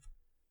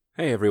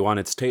Hey everyone,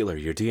 it's Taylor,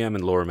 your DM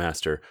and lore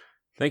master.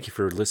 Thank you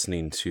for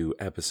listening to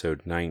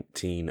episode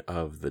 19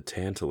 of the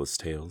Tantalus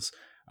Tales.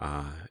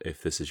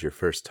 If this is your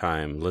first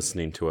time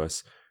listening to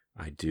us,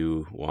 I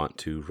do want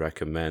to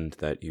recommend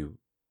that you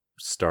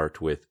start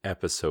with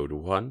episode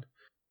 1,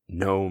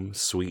 Gnome,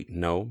 Sweet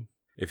Gnome.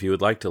 If you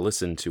would like to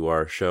listen to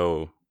our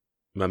show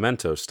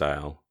Memento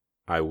style,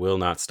 I will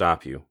not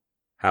stop you.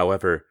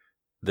 However,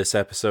 this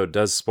episode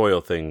does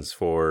spoil things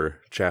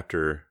for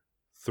chapter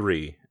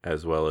 3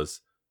 as well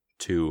as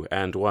 2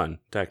 and 1,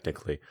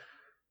 technically.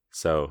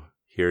 So,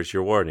 here's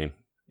your warning.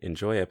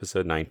 Enjoy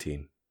episode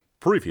 19.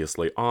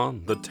 Previously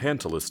on the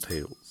Tantalus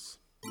Tales.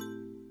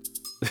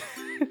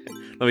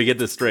 Let me get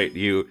this straight.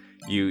 You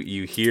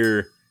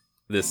hear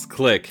this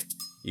click,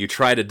 you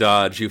try to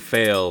dodge, you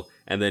fail,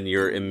 and then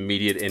your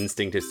immediate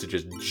instinct is to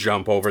just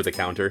jump over the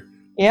counter.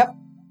 Yep.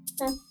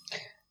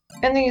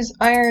 And these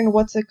iron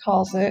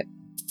what's-it-calls-it,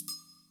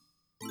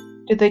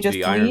 did they just The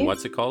leave? iron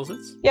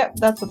what's-it-calls-it? Yep,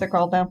 that's what they're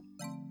called now.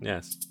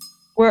 Yes.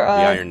 We're, the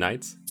Iron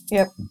Knights?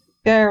 Yep.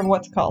 The iron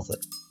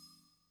what's-it-calls-it.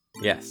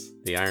 Yes,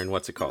 the iron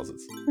what's-it-calls-it.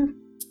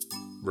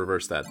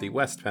 Reverse that. The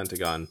West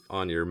Pentagon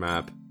on your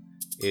map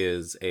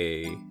is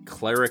a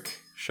cleric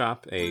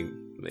shop, a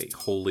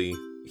holy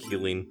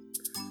healing.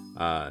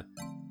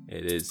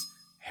 It is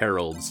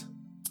Harold's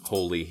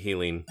holy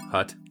healing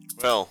hut.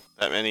 Well,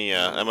 that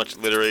much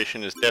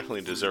alliteration is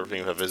definitely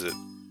deserving of a visit.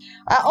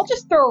 I'll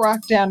just throw a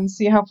rock down and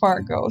see how far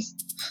it goes.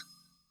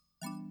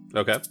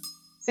 Okay.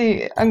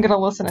 See, I'm gonna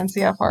listen and see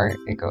how far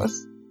it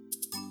goes.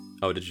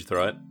 Oh, did you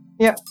throw it?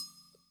 Yep.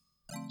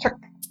 Sure.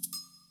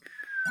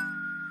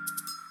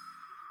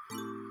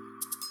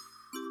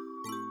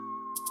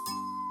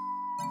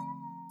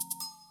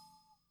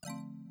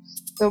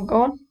 Still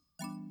going?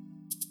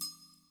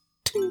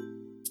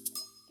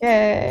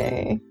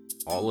 Yay.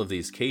 All of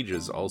these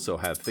cages also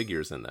have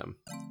figures in them.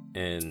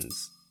 And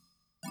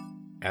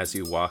as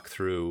you walk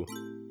through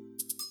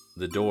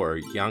the door,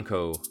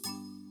 Yanko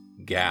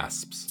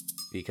gasps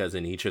because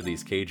in each of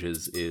these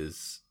cages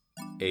is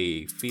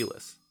a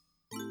felis.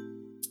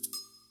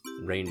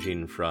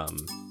 Ranging from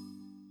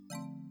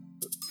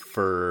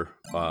fur,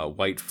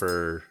 white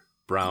fur,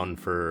 brown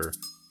fur,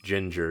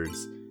 gingers,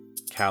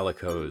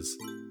 calicos.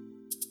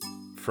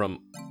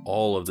 From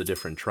all of the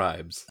different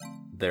tribes,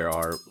 there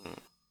are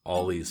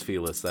all these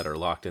felis that are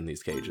locked in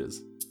these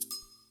cages.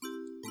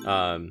 Is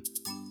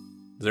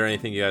there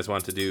anything you guys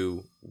want to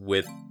do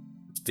with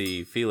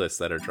the felis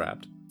that are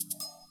trapped?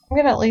 I'm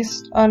gonna at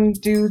least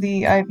undo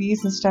the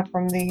IVs and stuff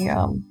from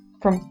the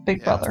from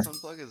Big Brother. Let's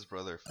unplug his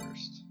brother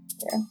first.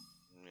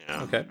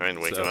 Yeah. Okay. Trying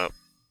to wake him up.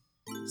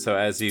 So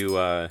as you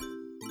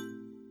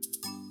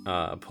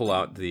pull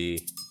out the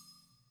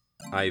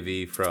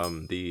IV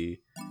from the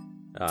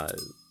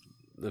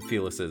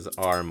felis's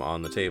arm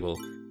on the table,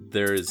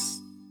 there's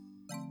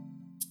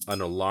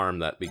an alarm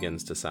that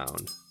begins to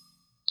sound.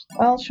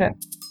 Well, shit.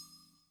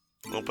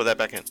 We'll put that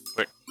back in.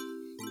 Quick.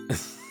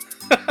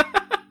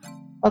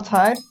 Let's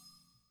hide.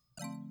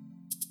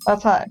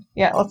 Let's hide.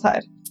 Yeah, let's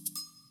hide.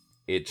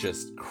 It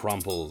just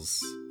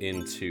crumples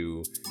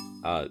into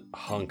a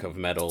hunk of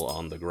metal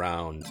on the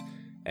ground,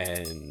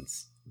 and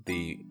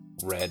the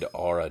red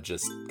aura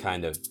just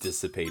kind of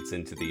dissipates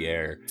into the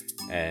air.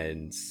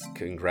 And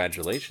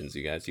congratulations,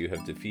 you guys. You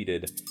have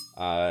defeated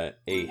a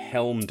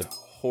helmed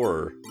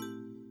horror.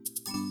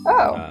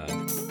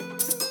 Oh.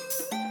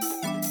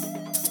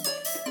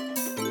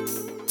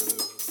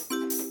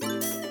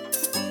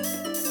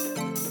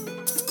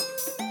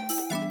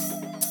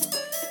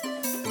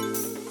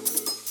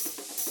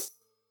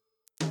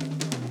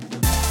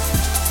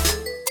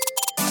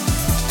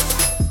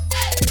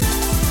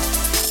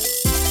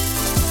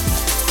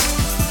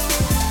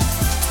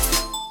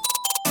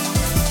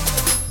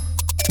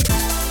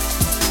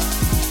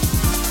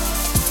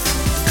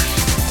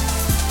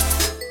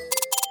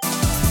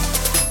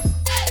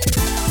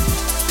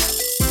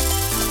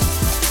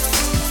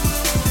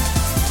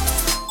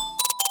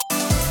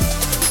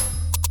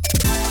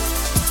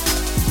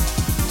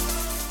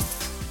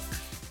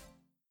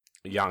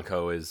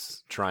 Yanko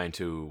is trying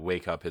to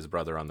wake up his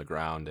brother on the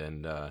ground,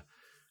 and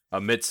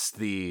amidst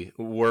the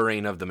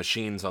whirring of the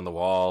machines on the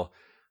wall,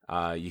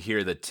 you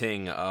hear the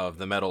ting of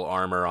the metal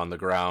armor on the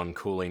ground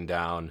cooling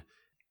down.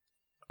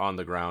 On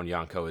the ground,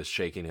 Yanko is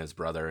shaking his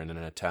brother in an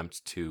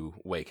attempt to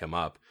wake him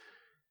up.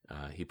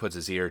 He puts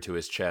his ear to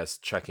his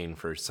chest, checking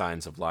for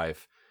signs of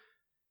life.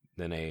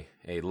 Then a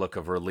look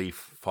of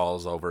relief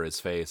falls over his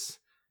face,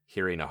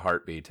 hearing a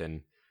heartbeat,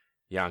 and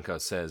Yanko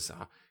says,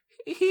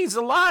 "He's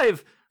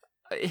alive!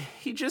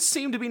 He just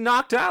seemed to be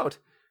knocked out.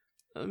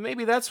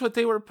 Maybe that's what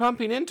they were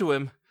pumping into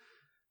him."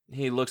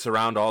 He looks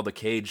around all the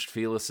caged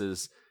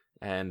felises,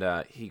 and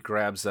he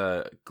grabs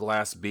a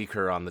glass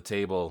beaker on the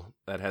table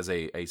that has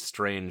a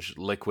strange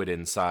liquid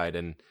inside,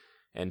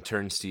 and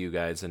turns to you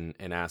guys and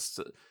asks,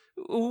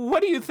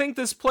 "What do you think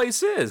this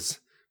place is?"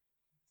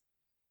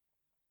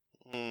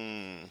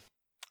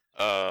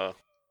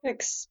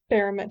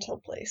 Experimental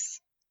place.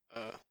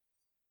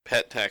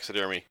 Pet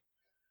taxidermy.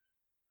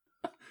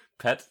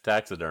 Pet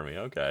taxidermy,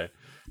 okay.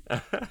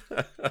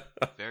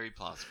 Very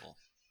plausible.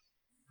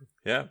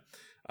 Yeah.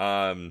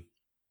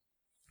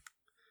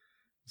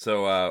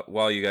 So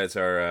while you guys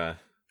are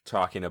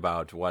talking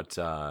about what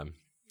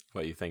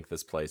you think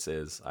this place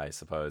is, I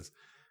suppose,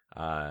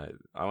 I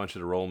want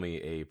you to roll me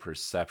a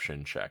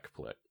perception check,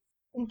 Plit.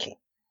 Okay.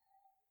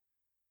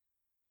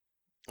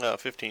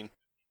 15.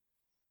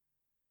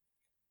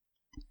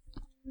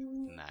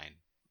 9.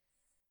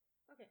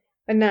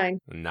 A 9.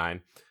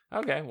 9.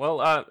 Okay.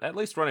 Well, at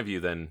least one of you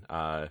then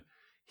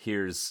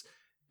hears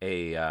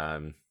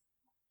a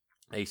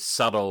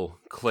subtle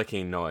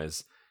clicking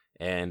noise,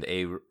 and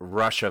a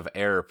rush of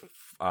air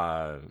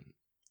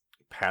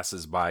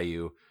passes by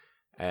you,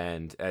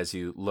 and as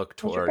you look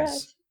Hold your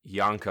towards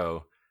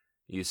Yanko,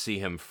 you see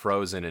him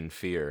frozen in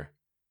fear.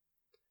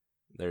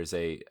 There's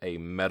a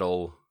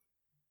metal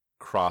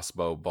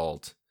crossbow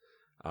bolt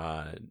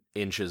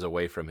inches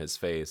away from his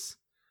face.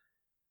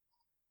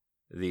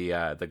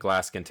 The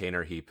glass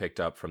container he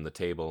picked up from the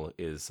table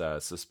is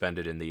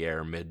suspended in the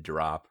air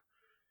mid-drop,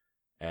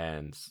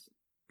 and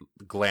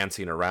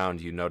glancing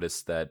around, you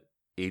notice that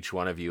each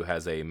one of you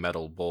has a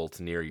metal bolt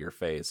near your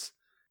face,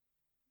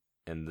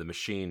 and the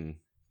machine,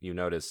 you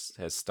notice,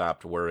 has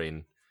stopped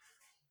whirring.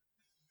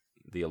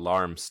 The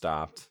alarm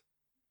stopped.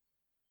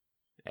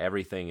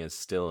 Everything is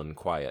still and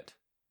quiet.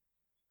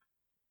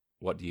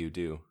 What do you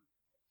do?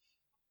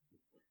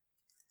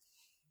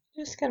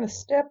 Just gonna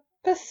step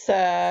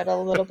aside a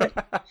little bit.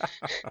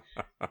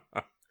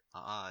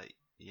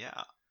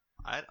 Yeah.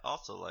 I'd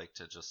also like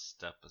to just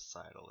step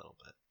aside a little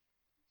bit.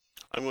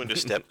 I'm going to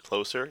step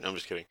closer. No, I'm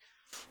just kidding.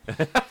 I'm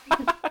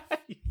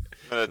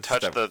going to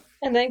touch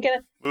And then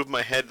move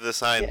my head to the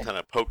side and kind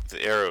of poke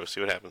the arrow,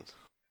 see what happens.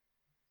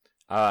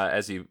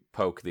 As you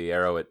poke the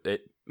arrow,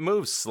 it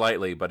moves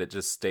slightly, but it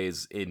just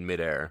stays in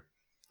midair.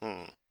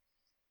 And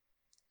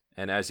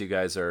as you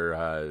guys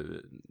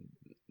are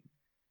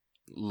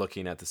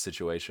looking at the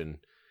situation,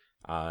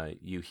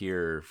 you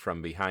hear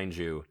from behind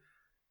you,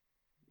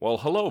 "Well,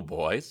 hello,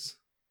 boys.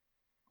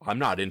 I'm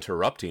not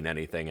interrupting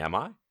anything, am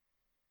I?"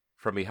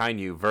 From behind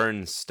you,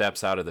 Vern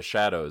steps out of the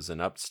shadows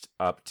and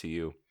up to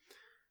you.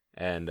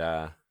 And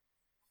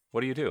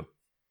what do you do?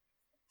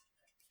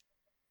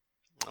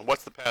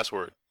 What's the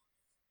password?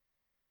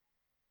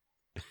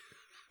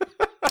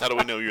 How do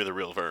we know you're the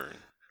real Vern?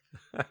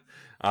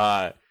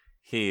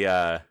 He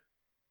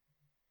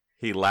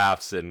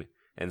laughs and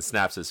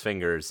snaps his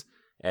fingers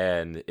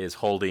and is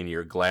holding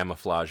your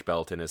glamoflage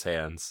belt in his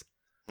hands.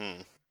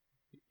 That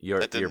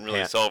didn't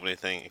really solve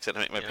anything except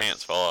to make my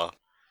pants fall off.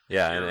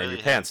 Yeah, and your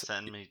pants.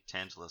 Send me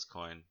Tangela's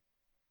coin.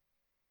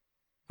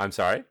 I'm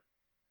sorry?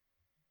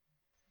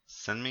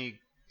 Send me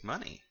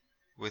money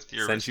with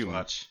your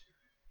wristwatch.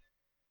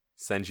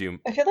 Send you.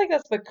 I feel like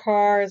that's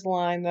Bakar's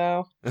line,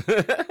 though.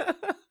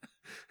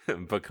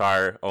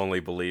 Bakar only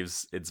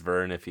believes it's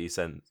Vern if he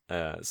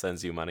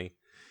sends you money.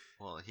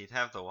 Well, he'd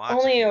have the watch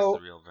if he's the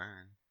real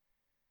Vern.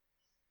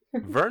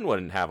 Vern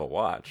wouldn't have a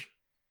watch.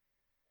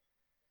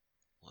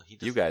 Well,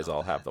 you guys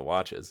all have the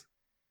watches.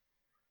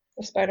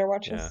 The spider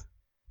watches. Yeah.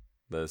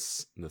 The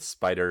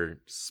spider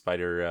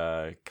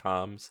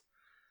comms.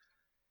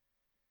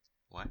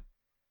 What?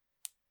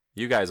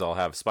 You guys all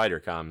have spider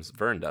comms.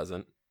 Vern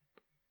doesn't.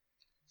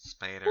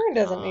 Vern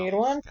doesn't need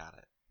one. Got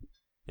it.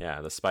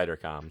 Yeah, the spider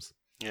comms.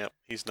 Yep,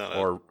 he's not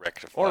a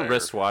rectifier. Or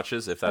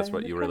wristwatches, if that's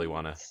what you really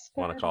want to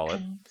call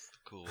it.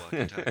 Cool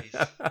walkie-talkies.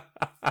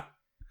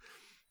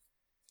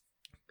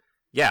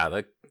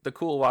 Yeah, the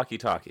cool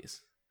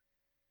walkie-talkies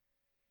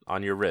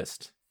on your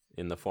wrist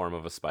in the form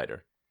of a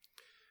spider.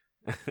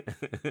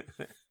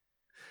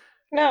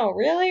 No,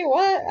 really?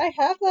 What? I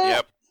have that?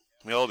 Yep,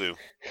 we all do.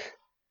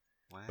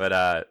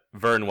 But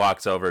Vern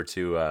walks over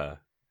to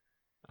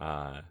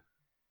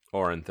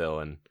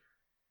Orenthil and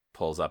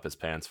pulls up his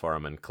pants for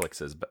him and clicks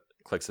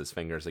his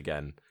fingers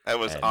again. That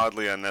was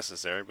oddly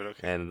unnecessary, but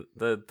okay. And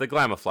the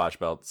glamoflage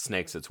belt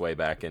snakes its way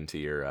back into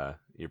your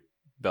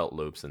belt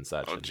loops and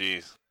such. Oh,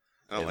 jeez.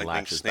 I don't like things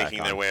latches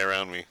snaking their way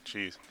around me.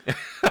 Jeez.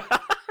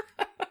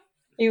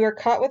 You were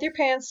caught with your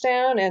pants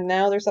down, and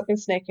now there's something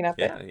snaking up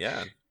it.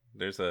 Yeah.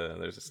 There's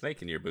a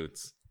snake in your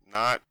boots.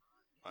 Not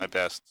my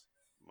best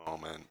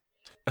moment.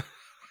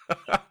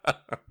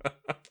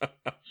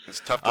 It's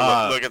tough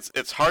to look.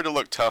 It's hard to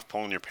look tough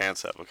pulling your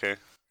pants up. Okay.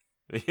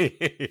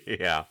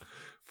 Yeah,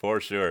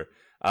 for sure.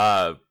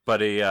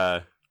 But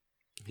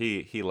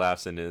he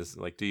laughs and is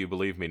like, "Do you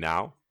believe me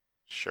now?"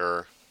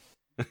 Sure.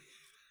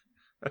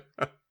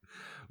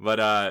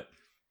 But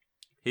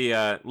he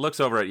looks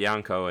over at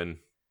Yanko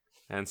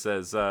and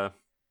says, "Oh,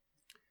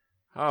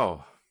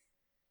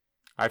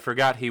 I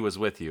forgot he was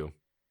with you.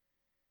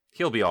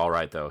 He'll be all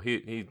right though.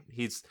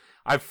 He's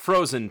I've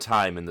frozen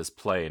time in this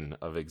plane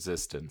of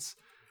existence.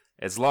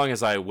 As long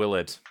as I will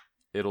it,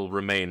 it'll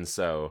remain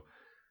so.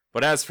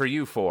 But as for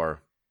you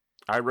four,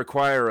 I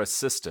require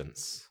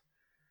assistance.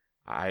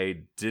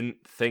 I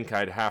didn't think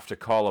I'd have to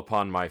call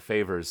upon my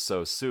favors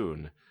so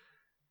soon,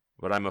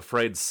 but I'm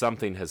afraid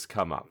something has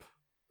come up.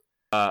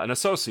 An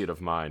associate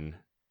of mine,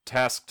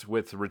 tasked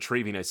with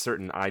retrieving a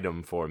certain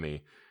item for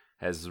me,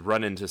 has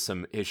run into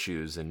some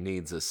issues and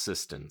needs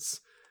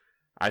assistance.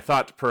 I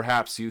thought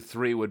perhaps you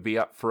three would be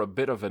up for a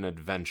bit of an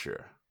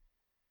adventure.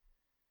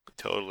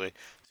 Totally.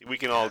 We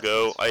can all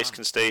go. Sounds Ice fun.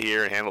 can stay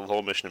here and handle the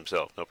whole mission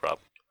himself. No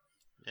problem.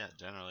 Yeah,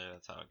 generally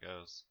that's how it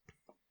goes.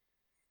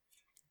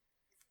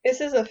 This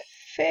is a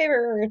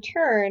favor in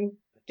return.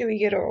 Do we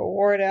get a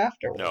reward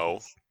afterwards? No.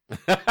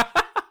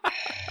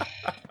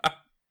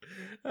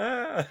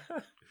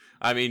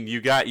 I mean,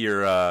 you got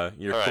your All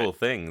cool right.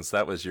 things.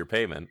 That was your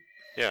payment.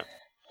 Yeah.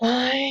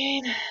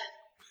 Fine.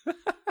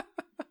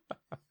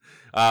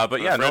 But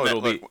When yeah, a no, friend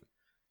it'll be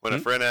When a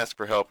friend asks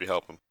for help, you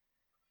help him.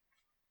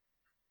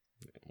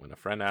 when a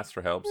friend asks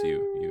for help,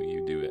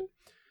 you do it.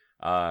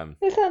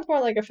 This sounds more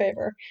like a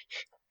favor.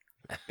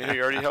 Yeah,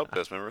 he already helped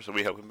us, remember? So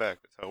we help him back.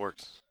 That's how it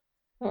works.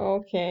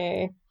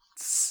 Okay.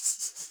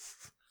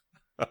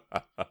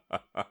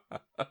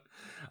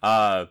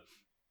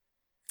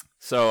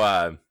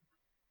 So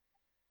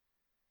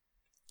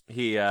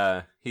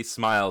he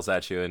smiles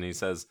at you and he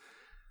says,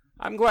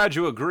 "I'm glad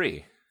you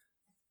agree.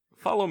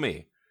 Follow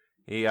me."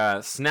 He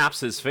snaps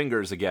his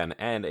fingers again,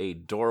 and a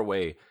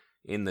doorway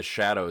in the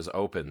shadows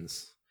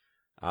opens.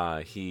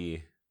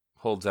 He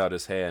holds out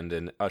his hand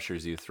and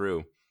ushers you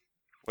through.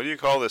 What do you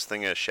call this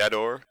thing? A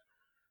Shador?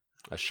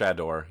 A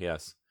shador,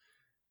 yes.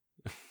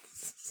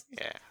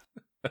 Yeah.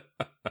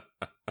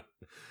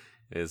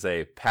 It is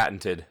a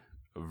patented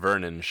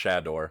Vernon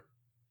Shador.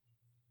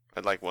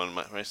 I'd like one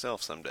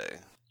myself someday.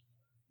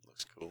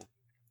 Looks cool.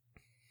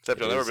 Except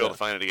It I'll never is, be able to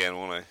find it again,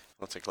 won't I?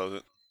 Once I close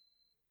it.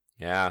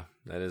 Yeah,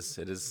 it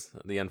is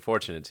the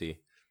unfortunity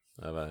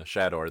of a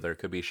Shador. There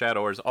could be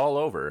Shadors all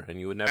over, and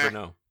you would never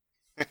know.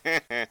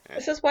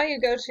 This is why you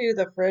go to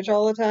the fridge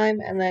all the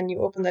time, and then you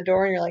open the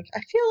door and you're like,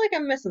 I feel like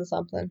I'm missing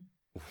something.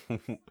 I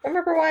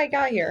remember why I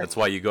got here. That's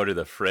why you go to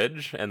the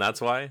fridge, and that's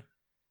why?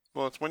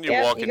 Well, it's when you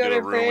Yep, walk you go into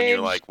to a room and you're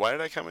fridge. like, why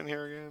did I come in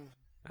here again?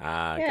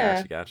 Ah,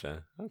 Yeah.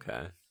 gotcha.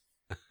 Okay.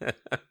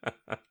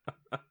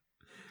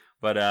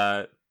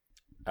 But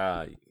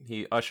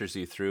he ushers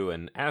you through,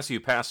 and as you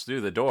pass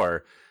through the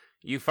door,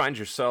 you find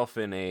yourself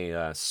in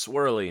a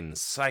swirling,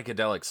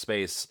 psychedelic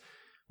space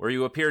where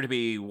you appear to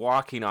be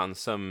walking on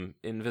some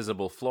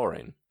invisible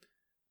flooring.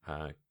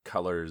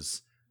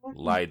 Colors,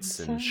 lights,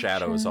 and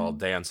shadows all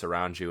dance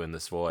around you in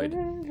this void.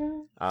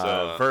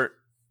 Vert.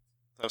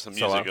 Have some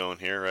So, music going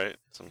here, right?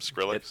 Some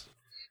Skrillex.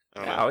 I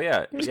don't know. Oh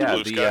yeah, Mr. yeah.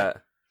 Blue Sky.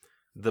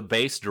 The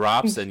bass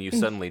drops and you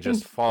suddenly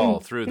just fall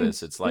through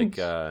this. It's like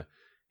the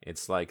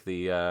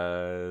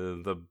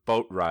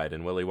boat ride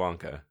in Willy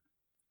Wonka.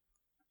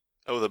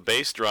 Oh, the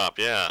bass drop,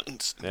 yeah.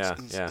 Yeah,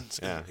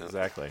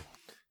 exactly.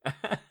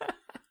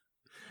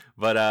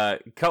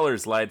 But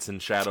colors, lights,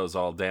 and shadows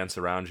all dance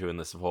around you in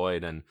this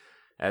void, and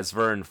as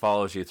Vern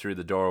follows you through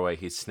the doorway,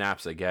 he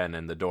snaps again,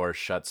 and the door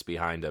shuts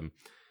behind him.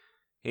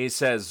 He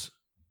says,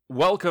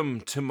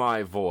 "Welcome to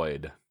my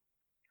void.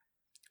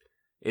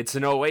 It's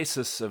an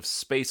oasis of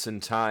space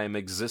and time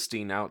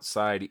existing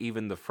outside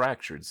even the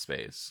fractured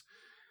space.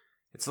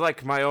 It's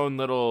like my own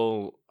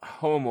little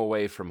home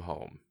away from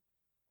home."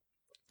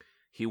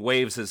 He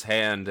waves his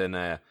hand, and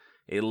a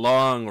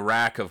long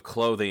rack of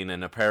clothing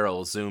and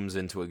apparel zooms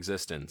into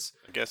existence.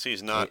 I guess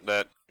he's not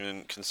that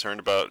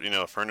concerned about,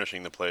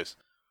 furnishing the place.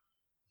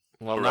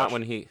 Well, No not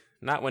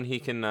rush. when he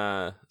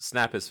can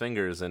snap his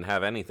fingers and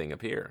have anything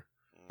appear.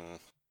 Mm.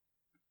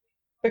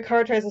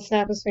 Picard tries to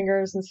snap his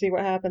fingers and see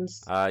what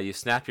happens. You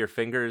snap your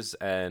fingers,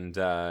 and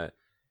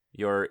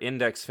your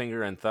index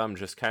finger and thumb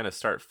just kind of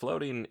start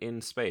floating in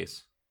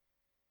space.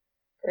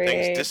 Great.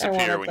 Things I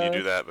disappear wanted when you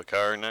do those. that,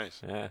 Bakar.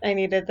 Nice. Yeah. I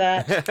needed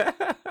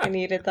that. I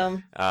needed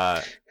them.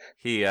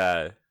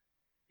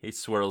 He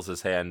swirls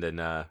his hand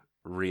and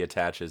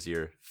reattaches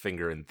your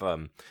finger and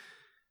thumb.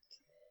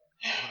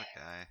 What a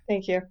guy.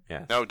 Thank you.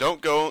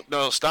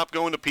 No, stop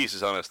going to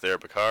pieces on us there,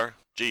 Bakar.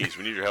 Jeez,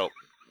 we need your help.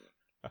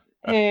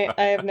 Hey,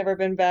 I have never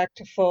been back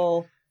to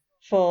full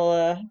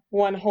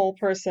one whole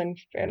person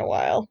in a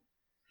while.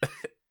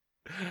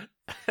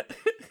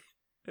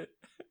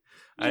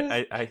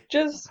 I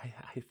Just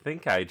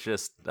think I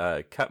just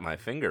cut my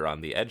finger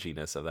on the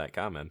edginess of that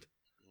comment.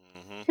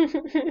 Hmm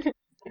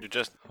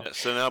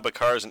So now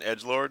Bakar's an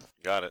edgelord?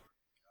 Got it.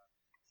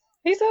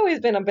 he's always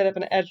been a bit of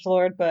an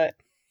edgelord, but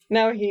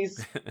now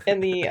he's in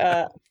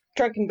the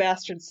drunken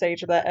bastard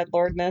stage of that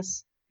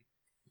edgelordness.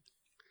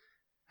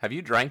 Have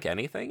you drank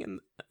anything in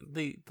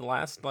the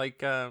last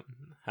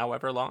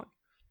however long?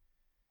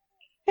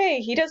 Hey,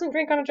 he doesn't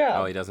drink on a Oh,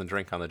 job. he doesn't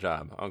drink on the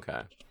job.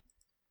 Okay.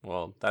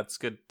 Well, that's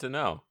good to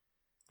know.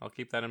 I'll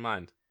keep that in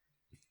mind.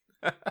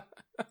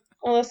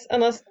 Unless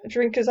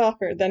drink is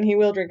offered, then he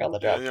will drink on the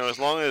job. As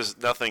long as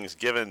nothing's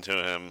given to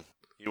him,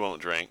 he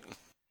won't drink.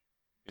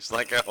 He's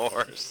like a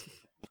horse.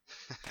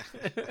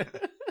 You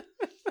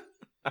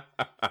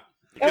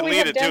can we lead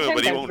have it to him, downtown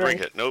but he guys won't drink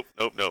drink. it.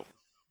 Nope.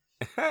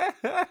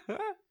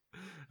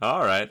 All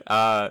right.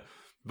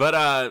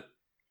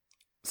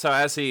 So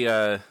as he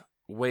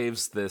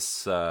waves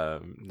this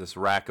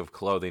rack of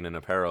clothing and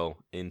apparel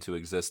into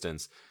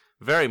existence,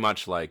 very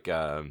much like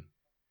that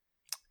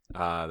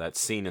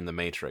scene in The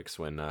Matrix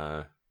when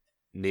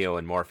Neo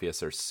and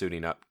Morpheus are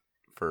suiting up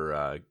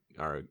for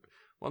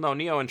Well, no,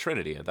 Neo and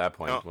Trinity at that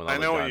point. No, with all I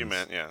the know what you guns.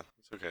 meant. Yeah,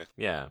 it's okay.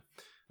 Yeah.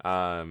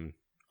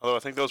 Although I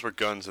think those were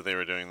guns that they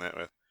were doing that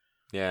with.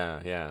 Yeah.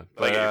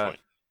 But I get your point.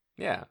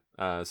 Yeah.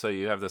 So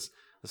you have this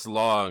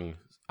long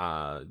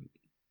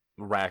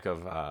rack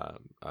of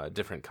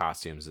different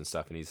costumes and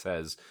stuff, and he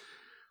says,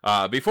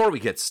 before we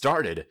get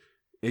started,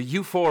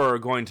 you four are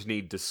going to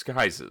need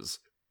disguises.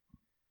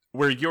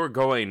 Where you're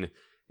going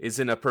is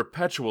in a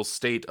perpetual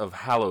state of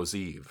Hallows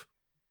Eve.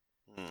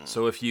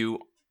 So if you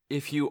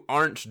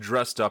aren't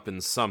dressed up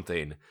in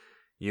something,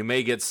 you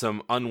may get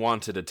some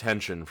unwanted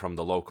attention from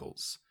the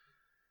locals.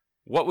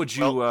 What would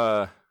you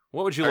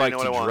like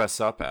to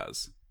dress up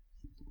as?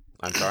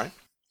 I'm sorry?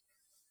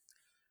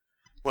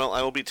 Well,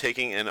 I will be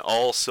taking an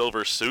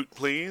all-silver suit,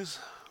 please,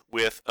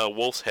 with a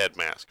wolf's head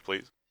mask,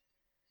 please.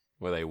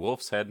 With a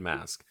wolf's head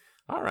mask.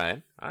 All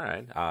right.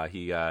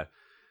 He and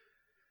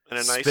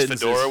a nice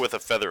fedora with a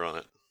feather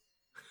on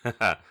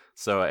it.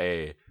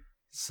 So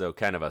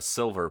kind of a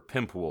silver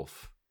pimp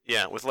wolf.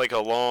 Yeah, with like a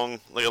long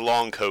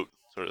coat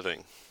sort of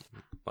thing.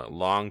 A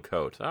long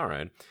coat. All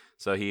right.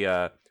 So he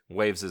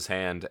waves his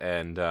hand,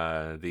 and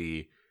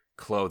the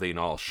clothing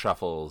all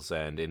shuffles,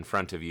 and in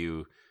front of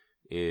you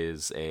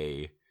is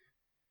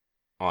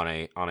on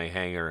a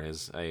hanger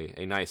is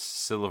a nice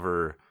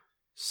silver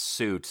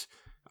suit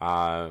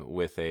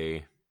with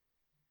a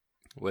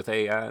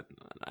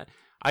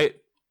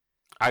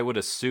I would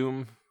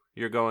assume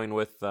you're going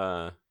with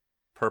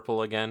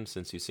purple again,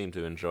 since you seem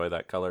to enjoy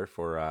that color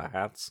for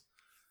hats.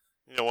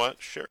 You know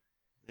what? Sure.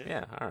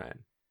 Yeah, all right.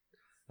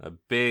 A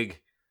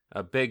big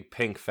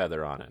pink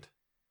feather on it.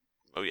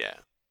 Oh yeah.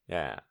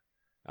 Yeah.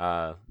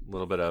 A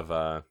little bit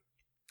of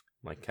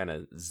like kind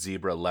of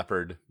zebra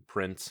leopard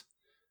print,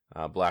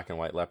 black and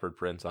white leopard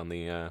print on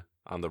the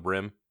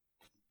brim.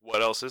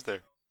 What else is there?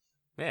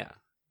 Yeah.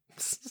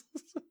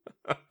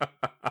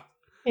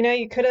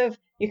 You could have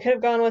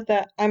gone with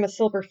that. I'm a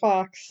silver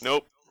fox.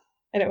 Nope.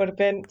 And it would have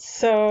been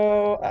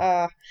so.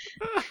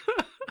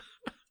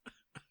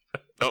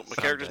 Nope, my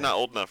character's not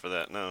old enough for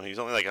that. No, he's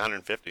only like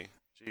 150.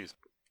 Jeez.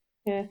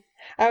 Yeah,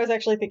 I was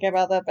actually thinking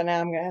about that, but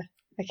now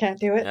I can't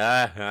do it.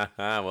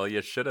 Well,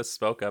 you should have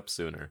spoke up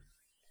sooner.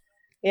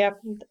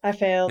 Yep, I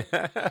failed.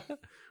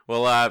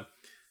 Well,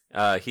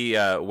 he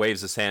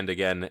waves his hand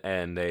again,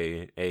 and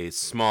a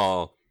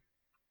small,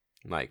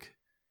 like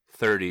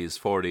 30s,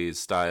 40s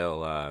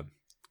style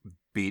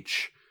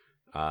beach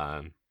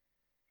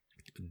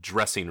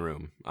dressing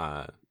room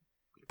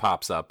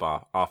pops up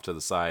off to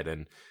the side,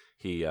 and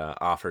he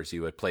offers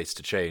you a place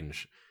to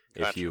change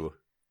Gotcha.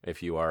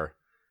 if you are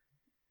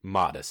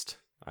modest,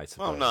 I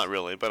suppose. Well, not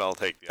really, but I'll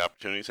take the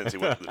opportunity since he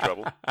went through the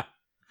trouble.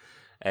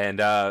 And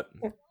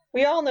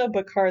we all know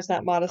Bakar's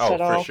not modest at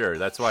all. Oh, for sure.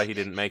 That's why he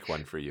didn't make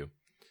one for you.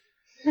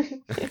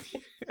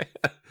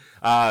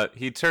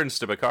 He turns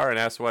to Bakar and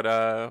asks, "What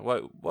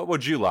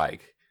would you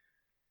like?"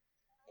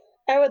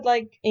 I would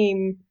like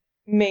a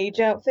mage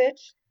outfit,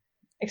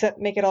 except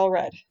make it all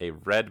red. A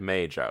red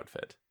mage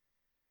outfit.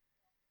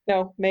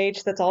 No,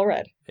 mage that's all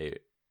red. A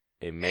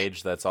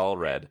mage that's all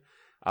red.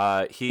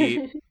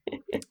 He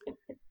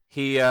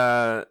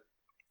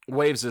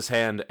waves his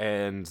hand,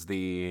 and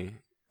the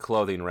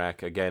clothing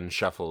rack again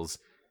shuffles,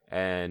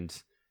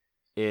 and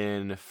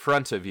in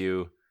front of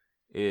you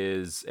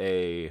is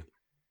a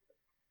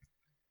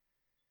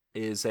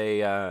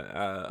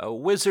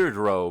wizard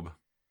robe,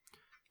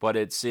 but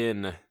it's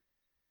in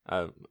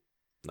a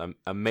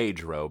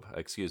mage robe,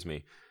 excuse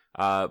me.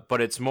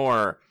 But it's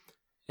more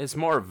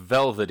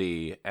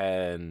velvety,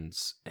 and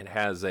it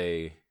has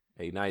a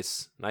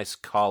nice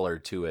collar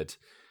to it,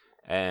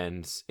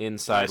 and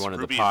inside Nice one of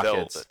the ruby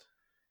pockets,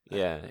 velvet.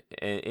 yeah,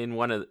 in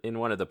one of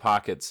the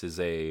pockets is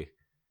a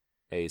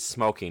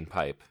smoking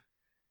pipe,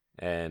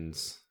 and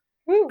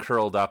Woo.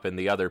 curled up in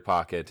the other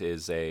pocket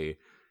is a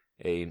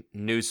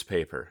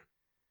newspaper,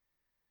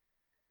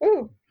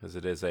 Ooh. because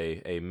it is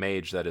a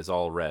mage that is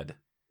all red.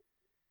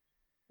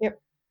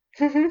 Yep.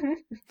 And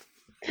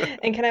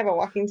can I have a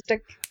walking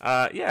stick?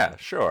 Yeah,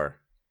 sure.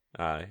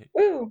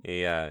 Ooh.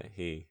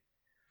 He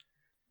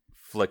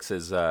flicks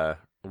his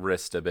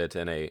wrist a bit,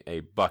 and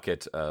a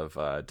bucket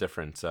of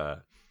different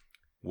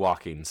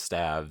walking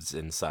staves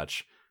and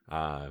such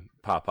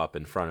pop up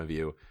in front of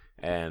you,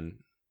 and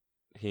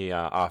he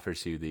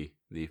offers you the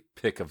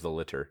pick of the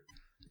litter.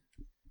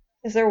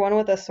 Is there one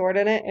with a sword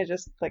in it? It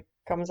just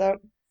comes out.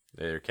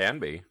 There can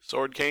be.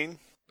 Sword cane?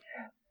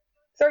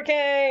 Sword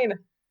cane.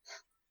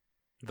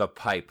 The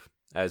pipe,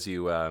 as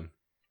you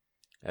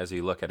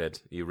look at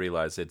it, you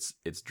realize it's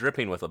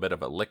dripping with a bit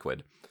of a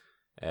liquid,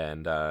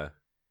 and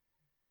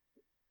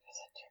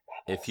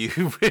if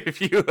you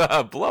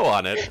blow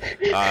on it,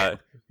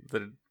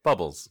 the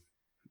bubbles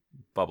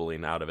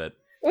bubbling out of it.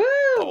 Woo!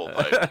 Bubble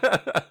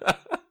pipe.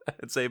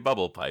 It's a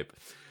bubble pipe.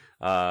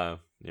 You're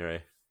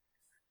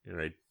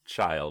a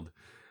child.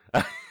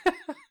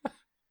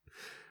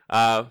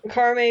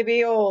 Bakar may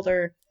be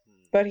older,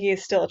 but he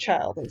is still a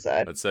child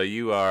inside. But so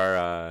you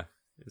are.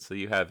 So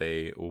you have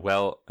a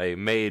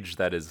mage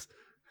that is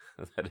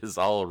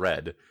all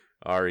red.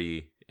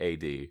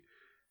 READ.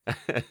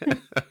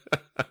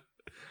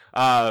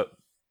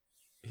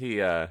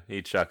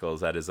 he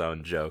chuckles at his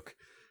own joke,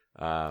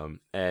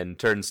 and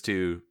turns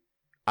to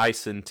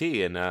Ice and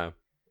T and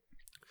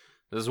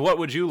says, "What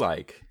would you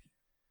like?"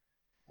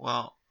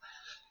 Well,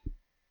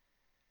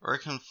 we're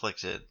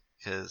conflicted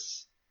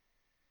because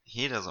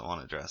he doesn't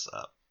want to dress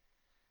up.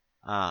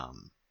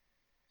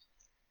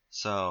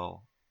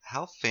 So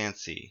how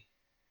fancy?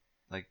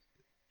 Like,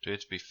 do we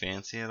have to be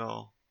fancy at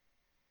all?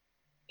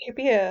 Could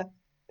be a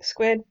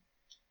squid.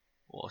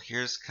 Well,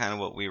 here's kind of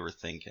what we were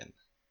thinking.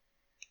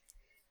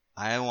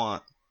 I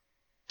want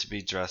to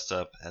be dressed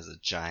up as a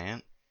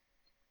giant,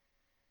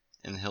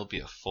 and he'll be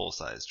a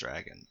full-size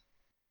dragon.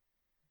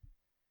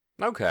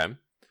 Okay.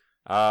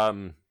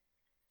 So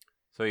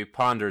he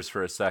ponders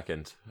for a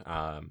second,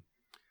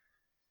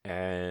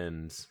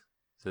 and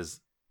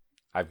says,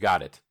 "I've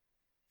got it."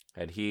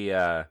 And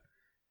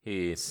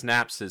he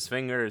snaps his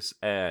fingers,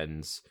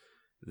 and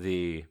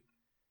the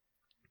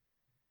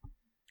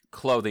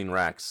clothing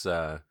racks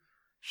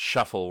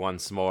shuffle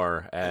once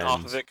more, And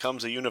off of it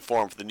comes a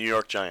uniform for the New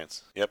York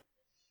Giants. Yep.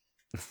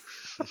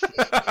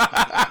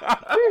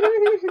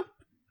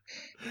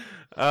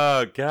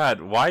 Oh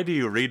God! Why do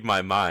you read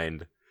my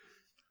mind?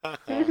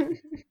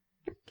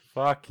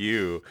 Fuck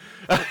you.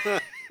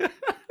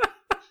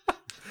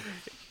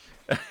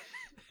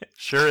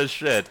 Sure as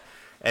shit.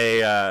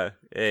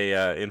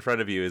 In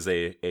front of you is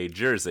a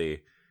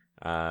jersey,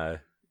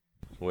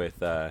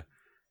 with a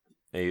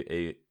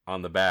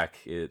on the back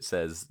it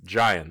says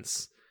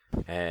Giants,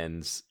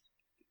 and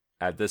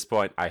at this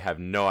point I have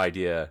no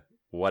idea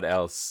what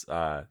else.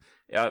 No,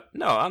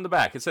 on the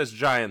back it says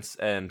Giants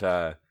and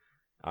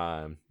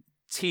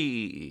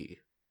TEE.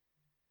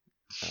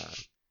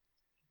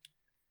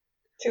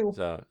 Two.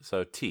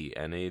 So T,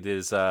 and it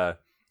is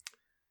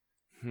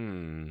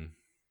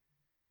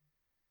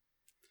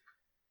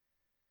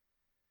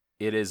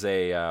It is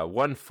a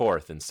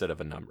 1/4 instead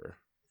of a number.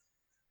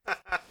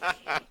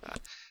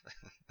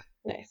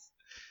 Nice.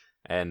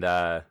 And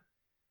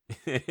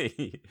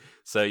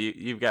so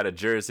you've got a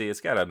jersey.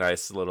 It's got a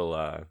nice little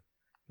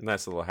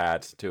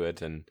hat to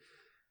it, and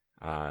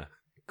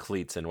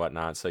cleats and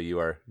whatnot. So you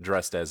are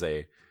dressed as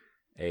a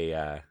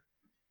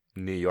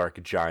New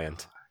York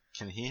Giant.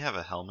 Can he have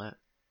a helmet?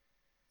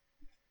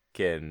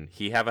 Can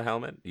he have a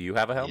helmet? You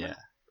have a helmet?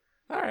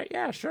 Yeah. All right.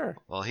 Yeah. Sure.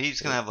 Well,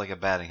 he's gonna have like a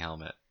batting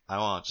helmet. I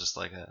want just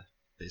like a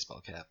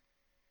baseball cap.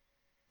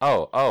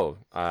 Oh.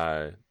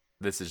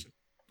 This is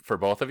for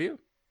both of you.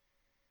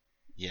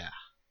 Yeah.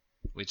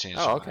 We changed.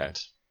 Oh, our okay. mind.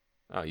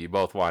 Oh, you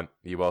both want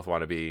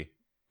to be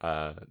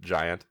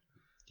giant.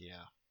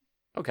 Yeah.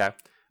 Okay.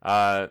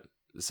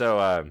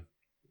 So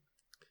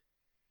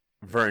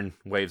Vern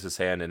waves his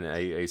hand, and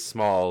a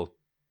small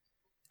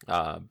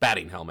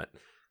batting helmet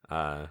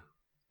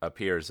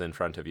appears in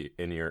front of you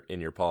in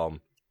your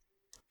palm,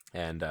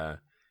 and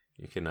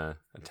you can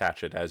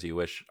attach it as you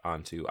wish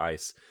onto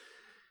Ice,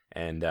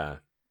 and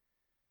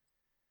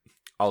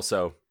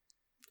also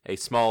a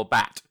small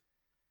bat,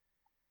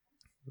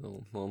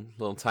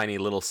 little tiny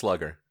little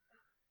slugger,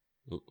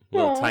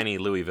 little tiny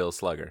Louisville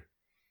slugger.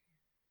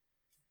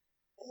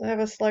 Does it have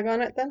a slug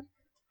on it then?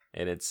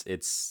 And it's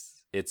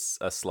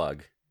a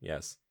slug.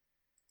 Yes,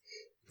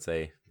 it's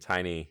a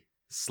tiny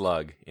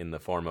slug in the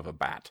form of a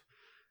bat.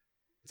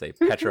 It's a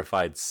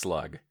petrified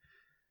slug.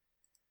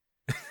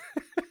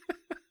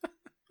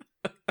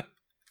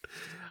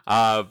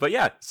 But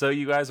yeah, so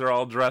you guys are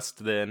all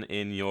dressed then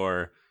in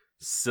your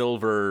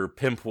silver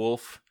pimp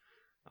wolf,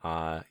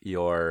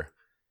 your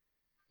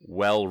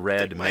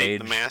well-read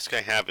mage. The mask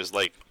I have is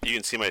like, you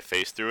can see my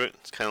face through it.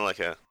 It's kind of like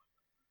a...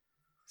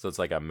 So it's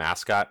like a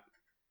mascot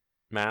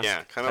mask?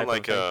 Yeah, kind of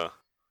like a...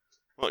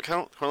 Well,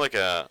 kind of like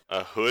a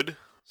hood.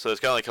 So it's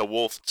got like a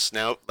wolf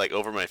snout like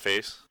over my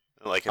face.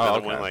 Like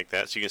another one like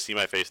that, so you can see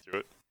my face through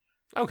it.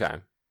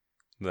 Okay.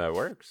 That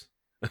works.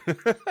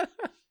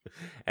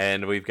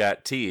 And we've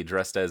got T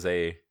dressed as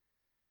a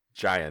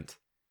giant.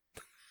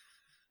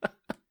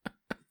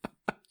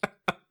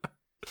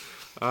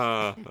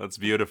 That's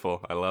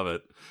beautiful. I love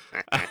it.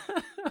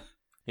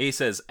 He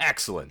says,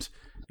 "Excellent."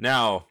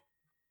 Now,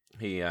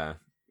 he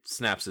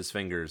snaps his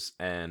fingers,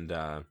 and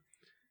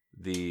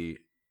the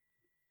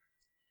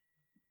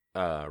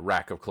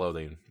rack of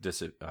clothing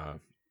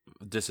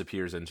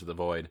disappears into the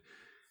void.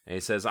 And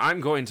he says,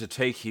 "I'm going to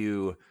take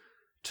you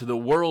to the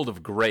world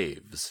of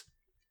graves.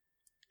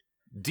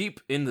 Deep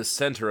in the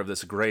center of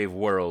this grave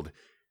world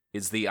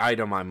is the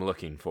item I'm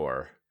looking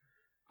for.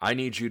 I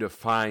need you to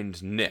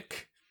find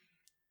Nick.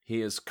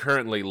 He is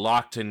currently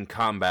locked in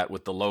combat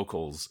with the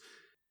locals.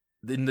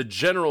 In the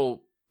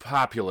general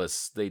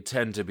populace, they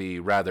tend to be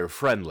rather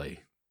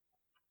friendly.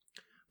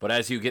 But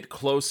as you get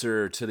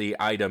closer to the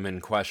item in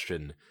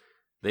question,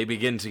 they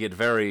begin to get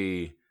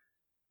very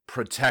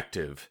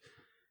protective."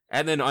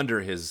 And then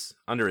under his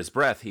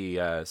breath, he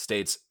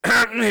states,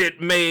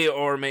 "It may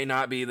or may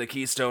not be the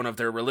keystone of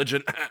their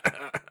religion."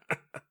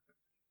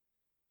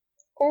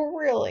 Oh,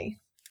 really?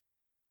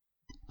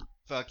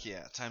 Fuck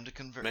yeah! Time to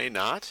convert. May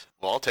not?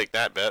 Well, I'll take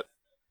that bet.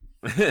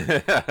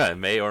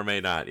 May or may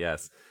not,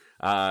 yes.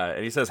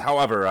 And he says,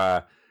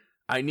 "However,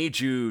 I need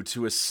you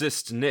to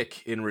assist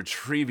Nick in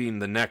retrieving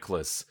the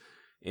necklace.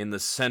 in the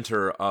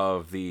center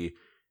of the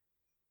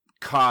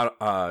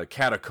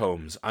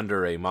catacombs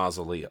under a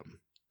mausoleum.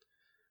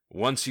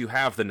 Once you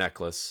have the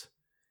necklace,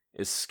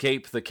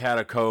 escape the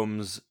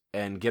catacombs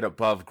and get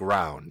above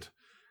ground.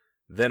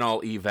 Then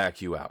I'll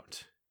evac you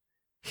out.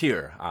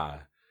 Here,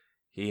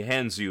 he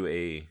hands you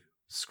a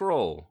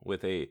scroll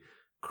with a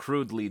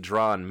crudely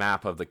drawn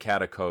map of the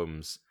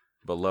catacombs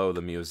below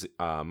the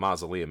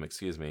mausoleum,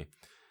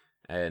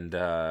 and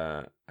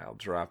I'll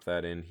drop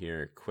that in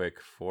here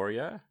quick for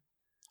you.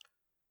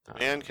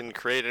 Man can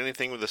create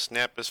anything with a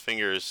snap of his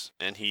fingers,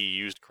 and he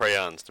used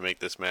crayons to make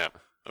this map.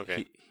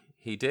 Okay.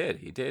 He did.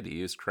 He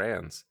used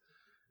crayons.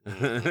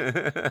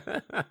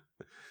 So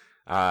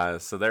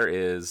there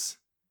is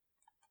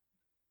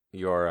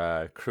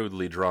your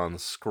crudely drawn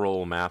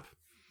scroll map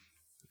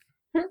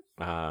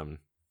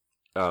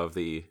of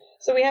the...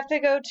 So we have to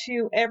go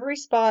to every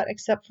spot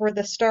except for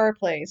the star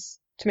place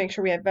to make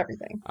sure we have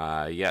everything.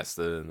 Yes,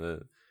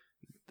 the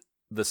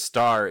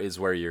star is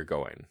where you're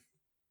going.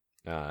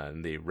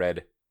 And the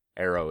red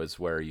arrow is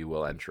where you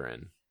will enter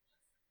in.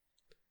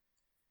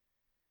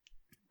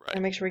 Right.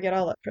 And make sure we get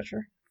all that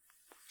treasure.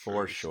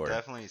 For sure.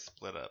 Definitely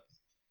split up.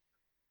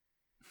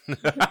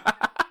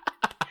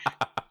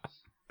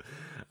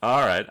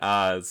 All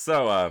right.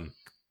 So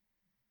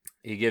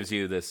he gives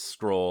you this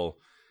scroll,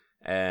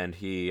 and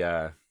he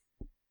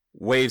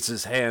waves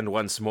his hand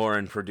once more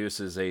and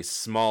produces a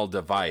small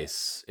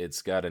device.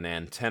 It's got an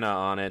antenna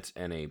on it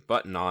and a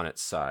button on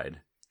its side.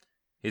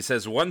 He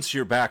says, once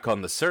you're back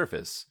on the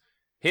surface,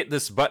 hit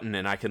this button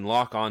and I can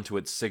lock onto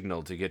its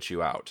signal to get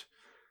you out.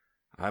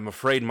 I'm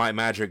afraid my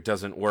magic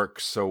doesn't work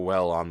so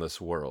well on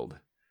this world,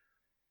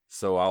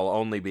 so I'll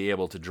only be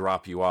able to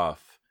drop you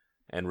off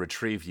and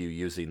retrieve you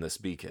using this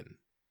beacon.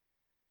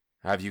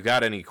 Have you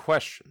got any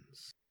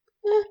questions?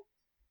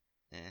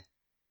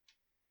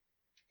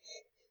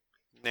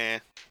 Nah.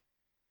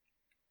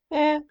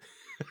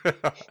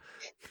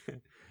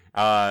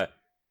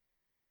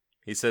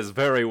 He says,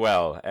 very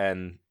well,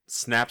 and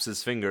snaps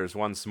his fingers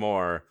once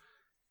more,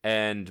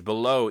 and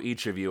below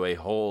each of you a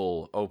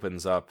hole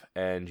opens up,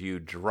 and you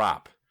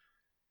drop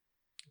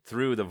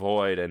through the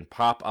void and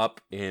pop up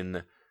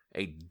in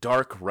a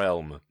dark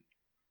realm.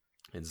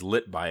 It's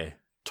lit by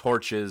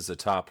torches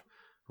atop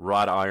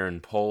wrought iron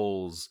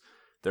poles.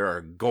 There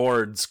are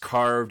gourds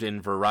carved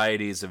in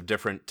varieties of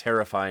different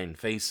terrifying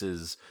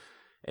faces,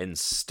 and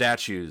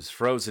statues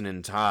frozen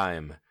in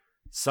time,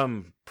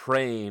 some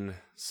praying,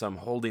 some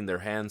holding their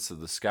hands to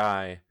the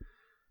sky.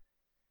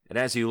 And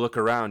as you look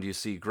around, you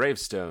see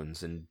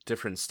gravestones and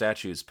different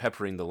statues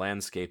peppering the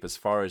landscape as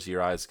far as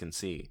your eyes can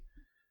see.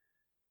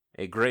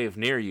 A grave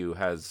near you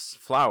has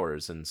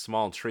flowers and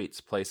small treats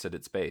placed at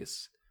its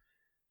base.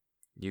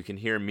 You can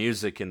hear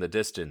music in the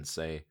distance,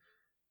 a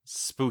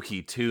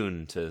spooky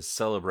tune to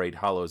celebrate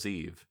Hallows'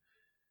 Eve.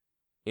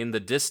 In the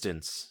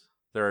distance,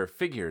 there are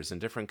figures in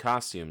different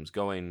costumes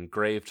going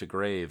grave to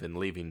grave and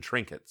leaving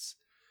trinkets.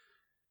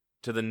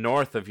 To the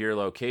north of your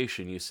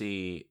location, you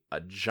see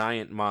a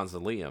giant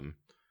mausoleum,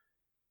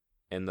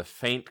 and the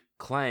faint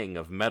clang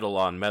of metal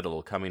on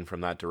metal coming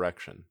from that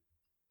direction.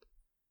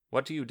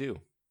 What do you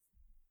do?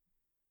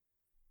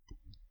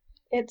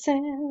 It's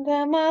in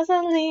the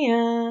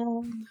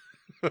mausoleum.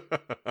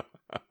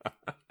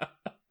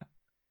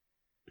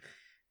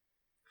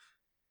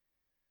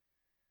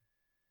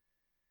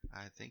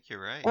 I think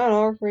you're right. I don't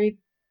know. Read.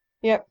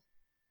 Yep.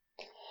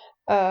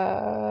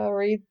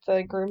 Read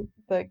the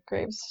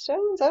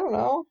gravestones. I don't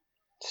know.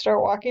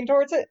 Start walking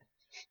towards it.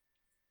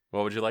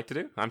 What would you like to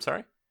do? I'm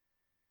sorry?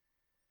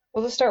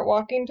 We'll just start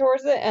walking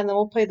towards it, and then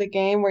we'll play the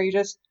game where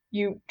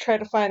you try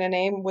to find a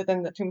name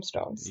within the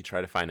tombstones. You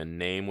try to find a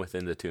name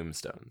within the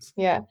tombstones.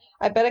 Yeah.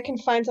 I bet I can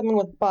find someone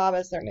with Bob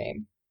as their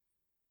name.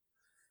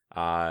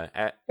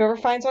 Whoever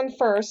finds one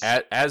first.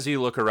 As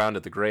you look around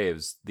at the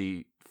graves,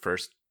 the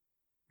first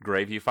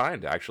grave you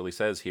find actually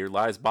says, "Here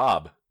lies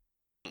Bob."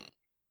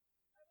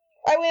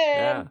 I win!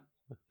 Yeah.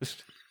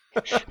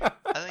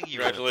 I think you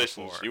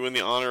Congratulations. You win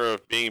the honor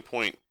of being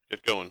point.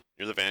 Get going.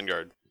 You're the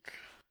vanguard.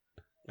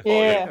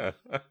 Yeah.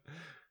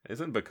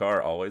 Isn't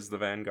Bakar always the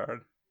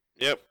vanguard?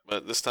 Yep,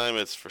 but this time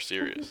it's for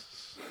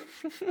serious.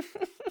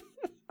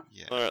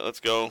 Yeah. Alright, let's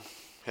go.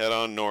 Head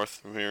on north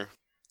from here.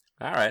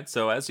 Alright,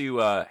 so as you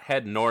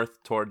head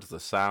north towards the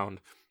sound,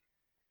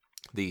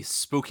 the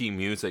spooky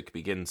music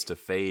begins to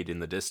fade in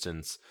the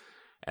distance,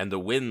 and the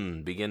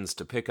wind begins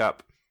to pick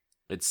up.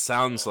 It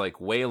sounds like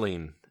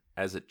wailing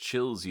as it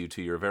chills you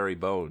to your very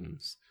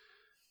bones.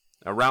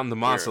 Around the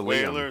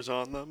mausoleum... Whalers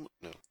on them?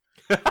 No.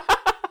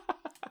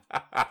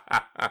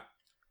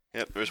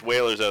 Yep, there's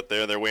whalers out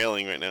there. They're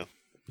wailing right now.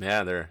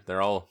 Yeah,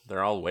 they're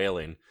all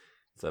wailing.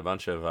 It's a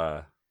bunch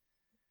of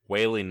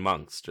wailing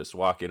monks just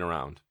walking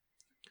around.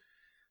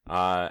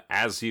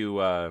 As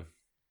you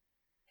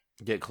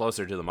get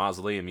closer to the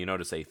mausoleum, you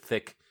notice a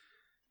thick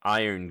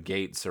iron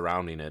gate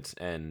surrounding it,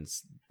 and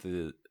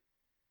the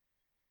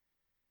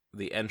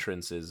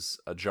entrance is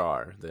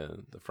ajar.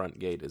 The front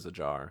gate is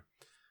ajar.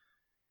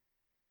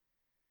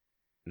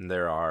 And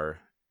there are,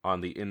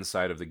 on the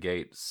inside of the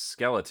gate,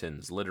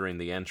 skeletons littering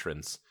the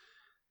entrance.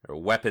 There are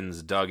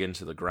weapons dug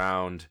into the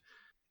ground,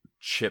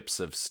 chips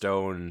of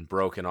stone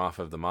broken off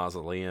of the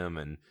mausoleum,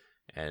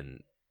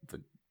 and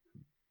the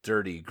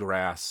dirty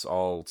grass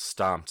all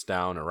stomped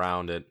down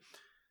around it.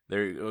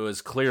 There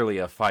was clearly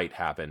a fight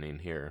happening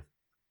here.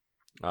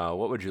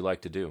 What would you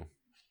like to do?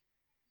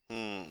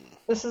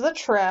 This is a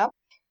trap,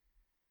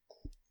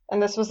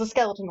 and this was the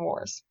Skeleton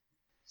Wars.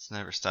 It's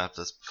never stopped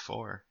us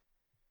before.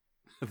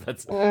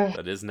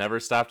 That has never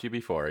stopped you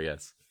before,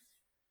 yes.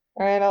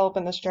 All right, I'll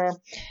open this jar.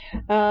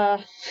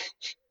 I'll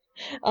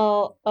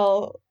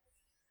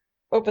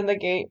open the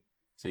gate.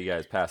 So you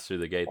guys pass through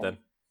the gate then?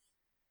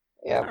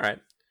 Yeah. All right.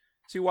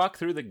 So you walk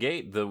through the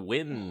gate, the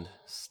wind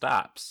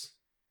stops.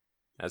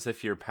 As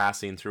if you're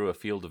passing through a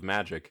field of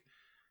magic.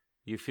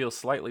 You feel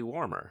slightly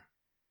warmer,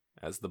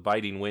 as the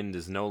biting wind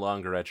is no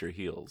longer at your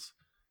heels.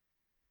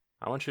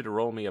 I want you to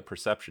roll me a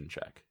perception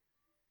check.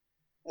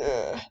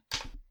 I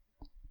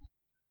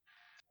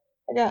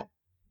got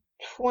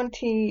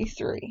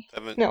 23.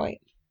 No,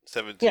 wait.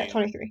 17. Yeah,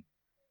 23.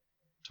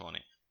 20.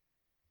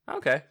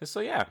 Okay, so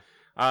yeah.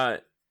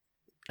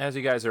 As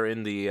you guys are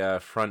in the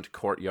front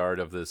courtyard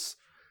of this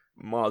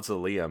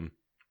mausoleum,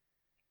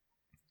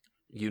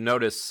 you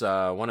notice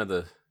one of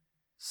the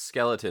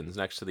skeletons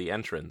next to the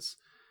entrance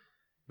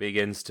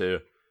begins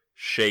to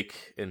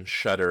shake and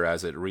shudder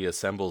as it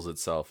reassembles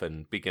itself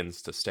and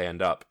begins to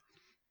stand up.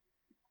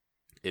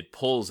 It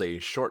pulls a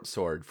short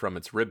sword from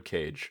its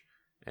ribcage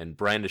and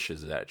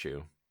brandishes it at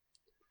you.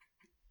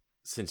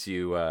 Since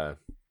you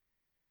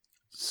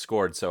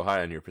scored so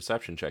high on your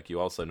perception check, you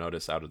also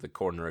notice out of the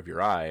corner of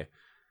your eye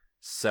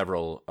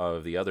several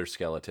of the other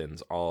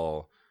skeletons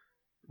all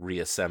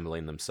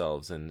reassembling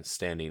themselves and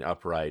standing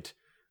upright,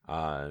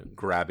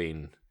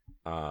 grabbing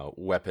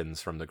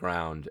weapons from the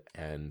ground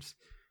and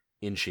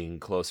inching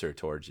closer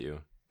towards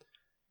you.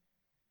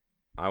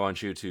 I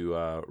want you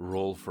to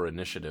roll for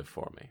initiative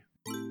for me.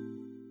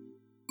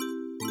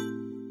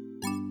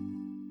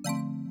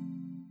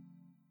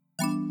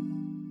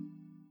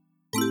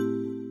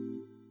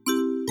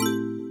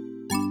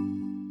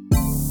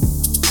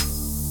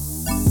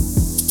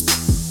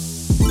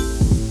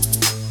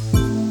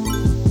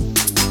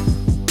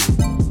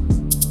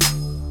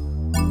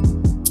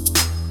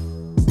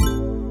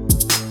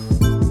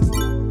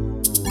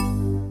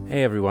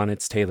 Hey everyone,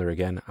 it's Taylor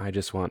again. I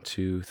just want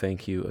to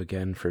thank you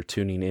again for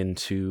tuning in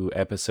to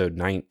episode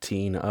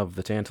 19 of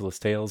The Tantalus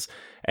Tales,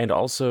 and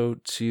also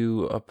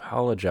to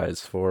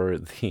apologize for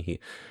the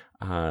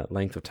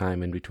length of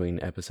time in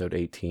between episode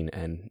 18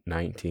 and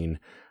 19.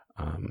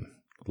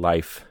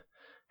 Life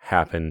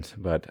happened,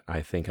 but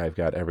I think I've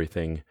got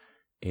everything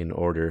in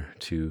order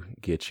to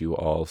get you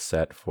all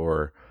set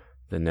for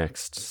the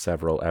next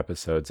several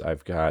episodes.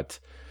 I've got,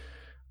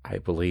 I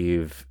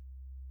believe,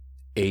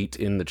 8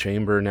 in the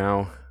chamber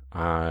now.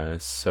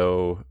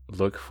 So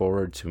look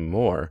forward to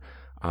more.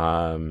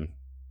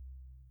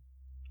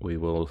 We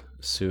will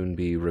soon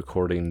be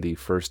recording the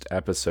first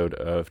episode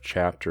of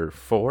Chapter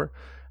 4,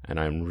 and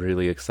I'm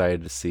really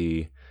excited to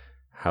see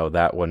how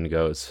that one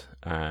goes,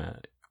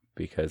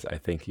 because I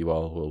think you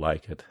all will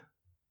like it.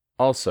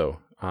 Also,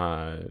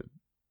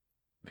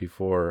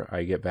 before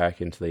I get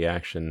back into the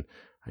action,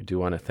 I do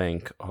want to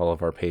thank all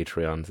of our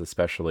Patreons,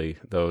 especially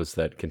those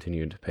that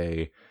continue to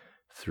pay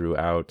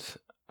throughout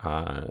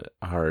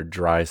our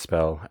dry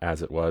spell,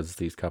 as it was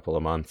these couple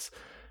of months.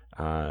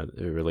 It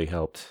really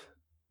helped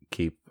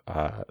keep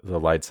the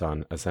lights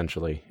on,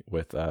 essentially,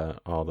 with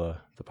all the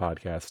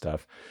podcast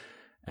stuff.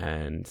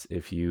 And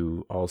if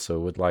you also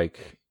would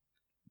like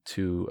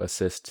to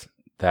assist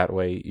that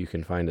way, you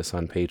can find us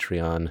on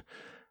Patreon,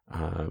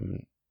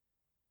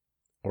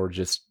 or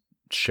just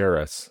share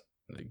us,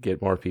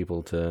 get more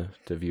people to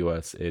view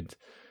us. It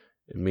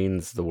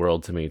means the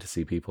world to me to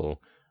see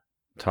people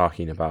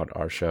talking about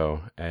our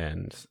show,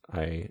 and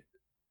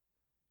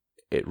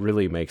it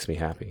really makes me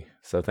happy.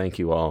 So thank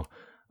you all.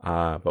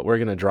 But we're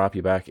going to drop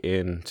you back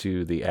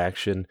into the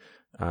action.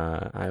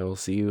 I will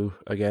see you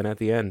again at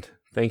the end.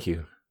 Thank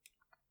you.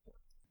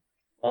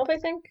 12, I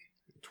think.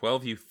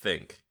 12, you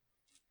think?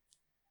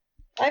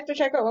 I have to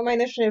check out what my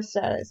initiative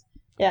stat is.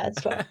 Yeah,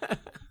 it's 12.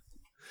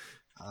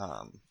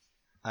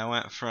 I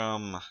went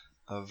from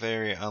a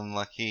very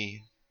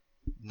unlucky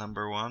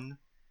number 1,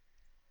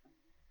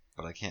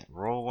 but I can't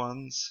roll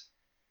ones.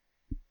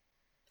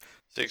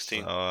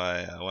 16. So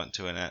I went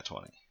to a nat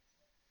 20.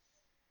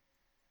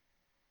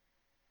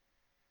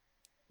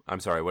 I'm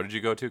sorry, what did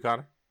you go to,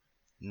 Connor?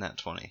 Nat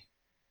 20.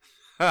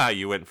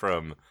 You went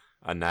from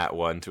a nat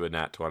 1 to a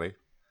nat 20?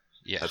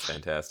 Yeah. That's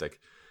fantastic.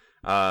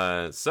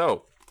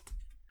 So,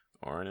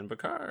 Orin and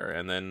Bakar,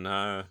 and then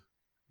the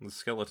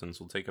skeletons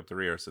will take up the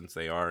rear, since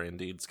they are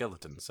indeed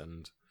skeletons,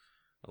 and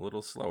a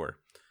little slower.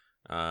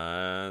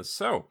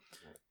 So,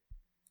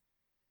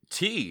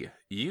 T,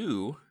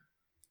 you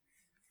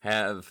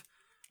have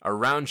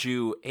around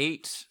you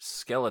 8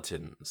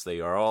 skeletons. They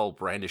are all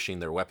brandishing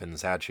their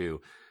weapons at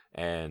you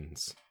and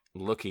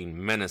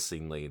looking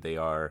menacingly. They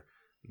are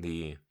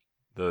the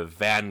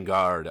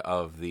vanguard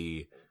of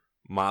the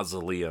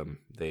mausoleum.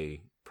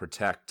 They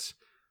protect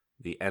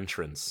the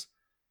entrance.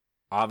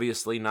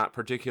 obviously not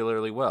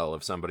particularly well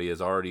if somebody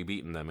has already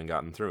beaten them and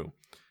gotten through.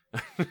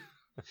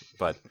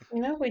 But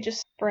we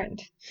just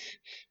sprint.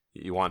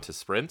 you want to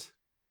sprint?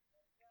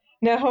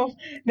 No.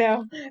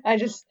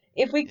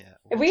 If we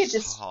had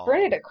just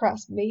sprinted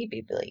across,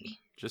 maybe.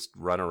 Just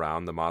run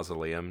around the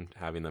mausoleum,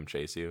 having them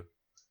chase you.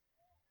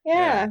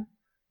 Yeah.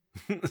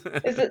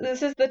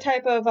 This is the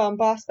type of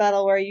boss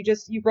battle where you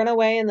run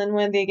away, and then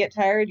when they get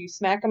tired, you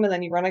smack them, and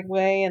then you run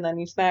away, and then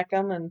you smack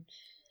them, and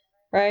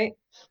right?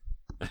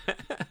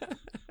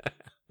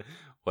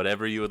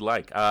 Whatever you would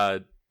like.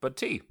 But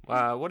T,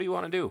 what do you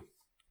want to do?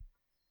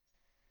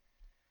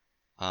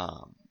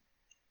 I'm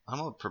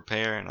gonna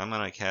prepare, and I'm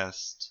gonna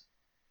cast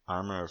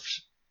Armor of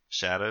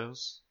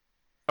Shadows.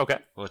 Okay.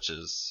 Which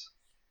is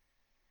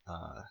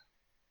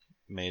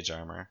mage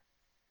armor.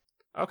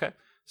 Okay.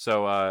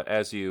 So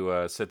as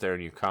you sit there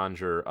and you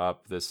conjure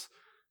up this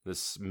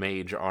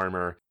mage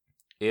armor,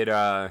 it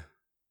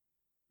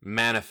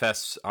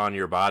manifests on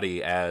your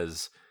body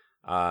as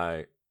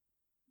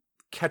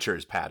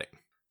catcher's padding.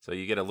 So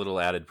you get a little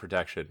added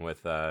protection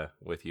with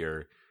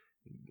your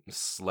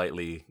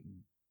slightly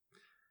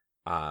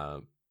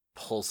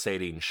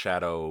pulsating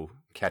shadow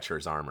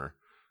catcher's armor.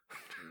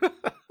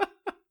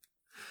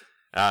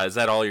 Is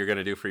that all you're going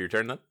to do for your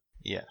turn then?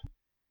 Yeah.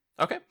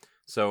 Okay.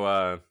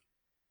 So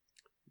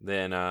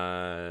then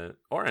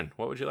Oren,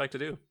 what would you like to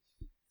do?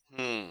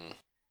 I'm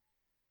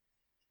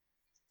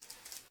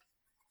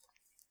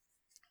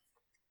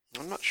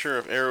not sure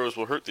if arrows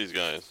will hurt these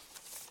guys.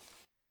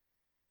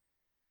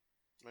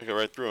 I go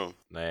right through them.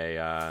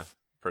 They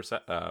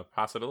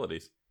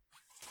possibilities.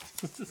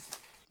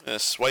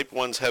 Swipe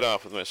one's head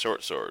off with my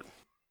short sword.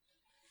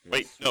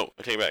 Wait, no,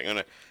 I take it back. I'm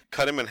gonna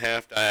cut him in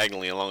half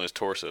diagonally along his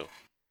torso.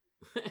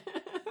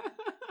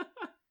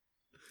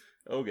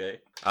 Okay.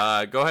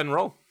 Go ahead and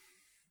roll.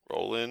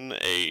 Roll in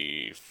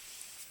a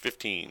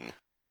 15.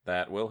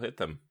 That will hit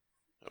them.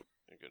 Oh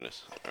my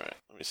goodness! All right,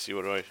 let me see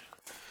what do I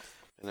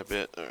in a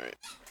bit. All right.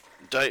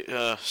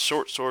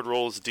 Short sword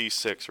rolls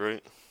D6,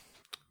 right?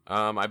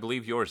 I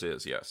believe yours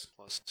is, yes.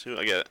 +2.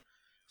 I get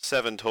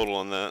 7 total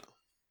on that.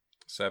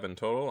 7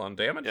 total on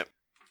damage? Yep.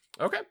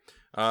 Okay.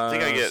 I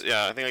think I get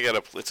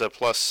it's a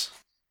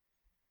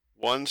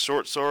 +1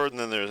 short sword, and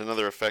then there's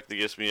another effect that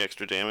gives me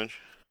extra damage.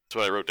 That's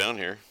what I wrote down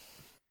here.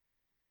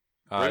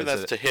 Maybe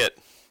that's to hit.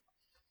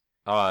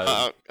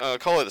 Call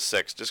it a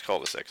 6. Just call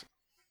it a 6.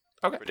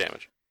 Okay. For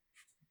damage.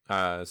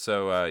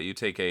 So you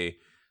take a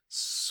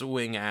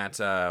swing at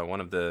one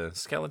of the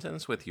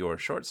skeletons with your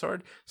short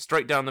sword.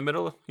 Straight down the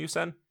middle, you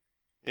said?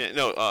 Yeah,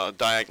 no,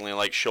 diagonally,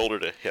 like shoulder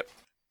to hip.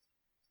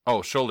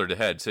 Oh, shoulder to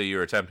head, so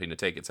you're attempting to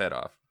take its head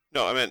off.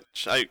 No, I meant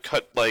I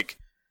cut like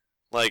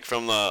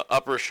from the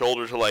upper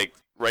shoulder to like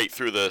right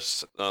through the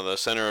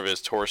center of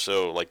his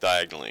torso, like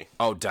diagonally.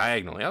 Oh,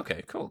 diagonally.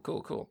 Okay,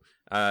 cool.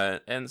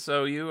 And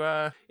so you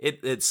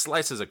it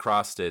slices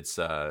across its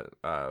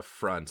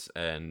front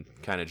and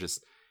kind of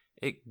just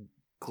it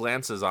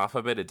glances off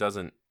a bit. It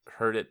doesn't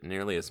hurt it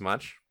nearly as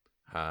much.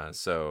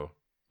 So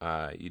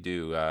you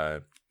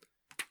do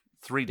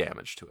 3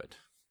 damage to it.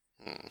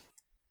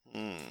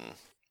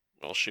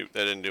 Well, shoot,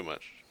 that didn't do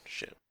much.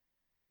 Shit.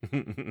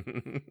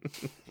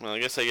 Well, I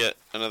guess I get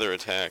another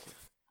attack.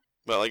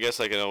 Well, I guess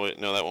I can always...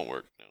 No, that won't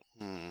work.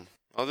 No.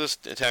 I'll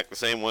just attack the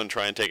same one,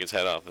 try and take its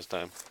head off this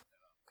time.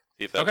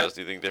 See if that does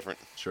anything different.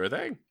 Sure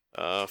thing.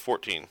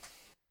 14.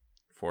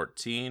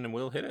 14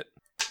 will hit it.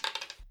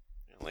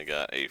 Only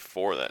got a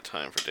 4 that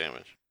time for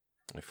damage.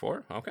 A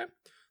 4? Okay.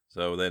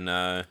 So then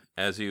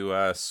as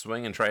you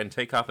swing and try and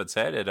take off its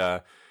head, it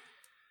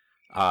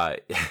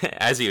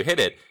as you hit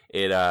it,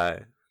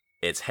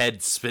 its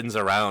head spins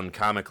around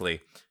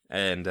comically,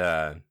 and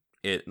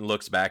it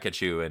looks back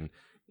at you, and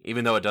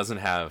even though it doesn't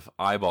have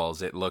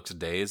eyeballs, it looks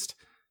dazed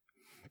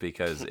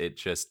because it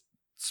just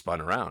spun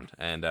around,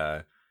 and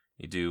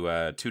you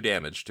do 2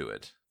 damage to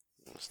it.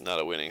 It's not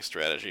a winning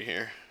strategy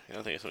here. I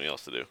don't think it's something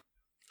else to do.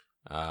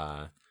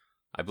 I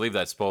believe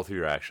that's both of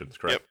your actions,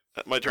 correct?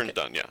 Yep, my turn's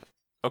done, yeah.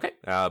 Okay,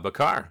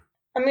 Bakar.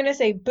 I'm going to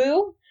say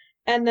boo,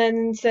 and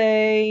then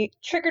say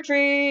trick or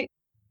treat,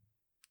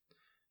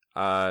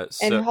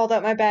 and hold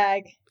out my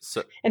bag,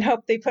 and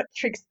hope they put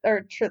treats,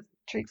 not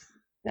tricks.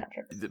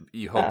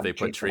 You hope they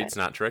put treats,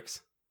 not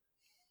tricks?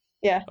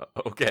 Yeah.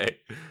 Okay.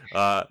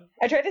 I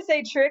tried to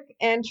say trick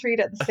and treat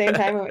at the same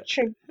time.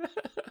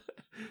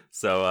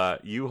 So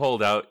you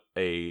hold out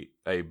a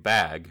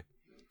bag,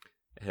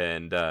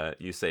 and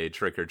you say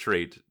trick or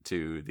treat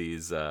to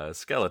these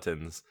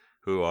skeletons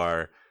who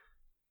are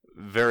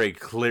very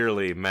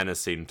clearly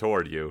menacing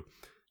toward you.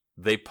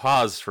 They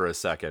pause for a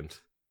second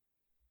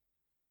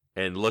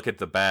and look at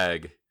the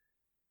bag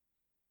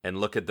and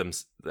look at them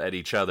at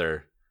each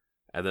other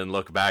and then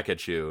look back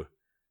at you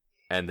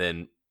and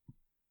then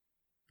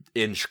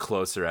inch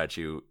closer at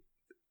you,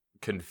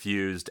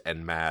 confused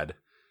and mad.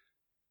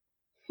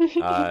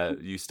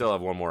 You still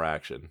have one more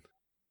action.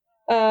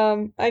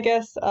 I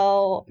guess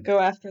I'll go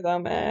after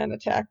them and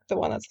attack the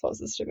one that's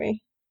closest to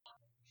me.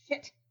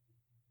 Shit.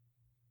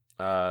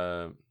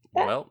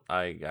 Well,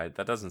 I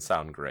that doesn't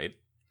sound great.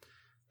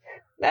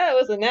 That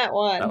was a nat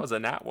 1. That was a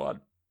nat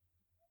 1.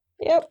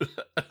 Yep.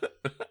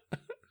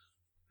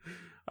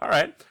 All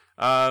right.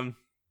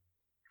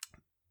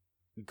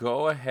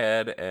 Go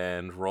ahead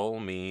and roll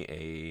me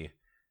a.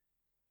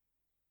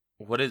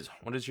 What is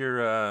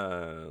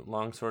your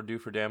longsword do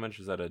for damage?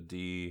 Is that a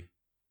D?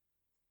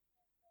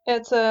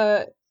 It's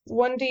a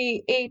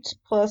 1d8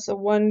 plus a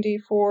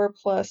 1d4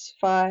 plus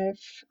 5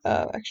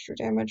 extra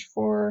damage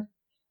for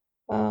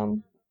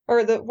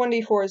or the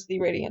 1d4 is the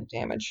radiant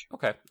damage.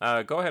 Okay.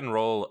 Go ahead and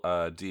roll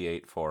a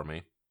D8 for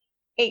me.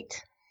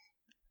 8.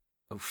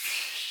 Oh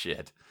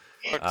shit.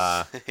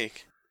 Fuck's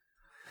sake.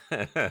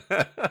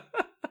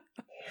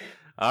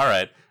 All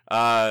right.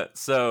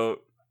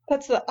 So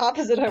That's the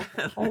opposite of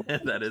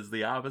that is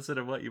the opposite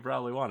of what you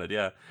probably wanted.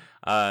 Yeah.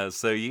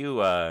 So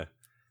you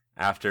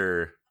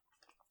after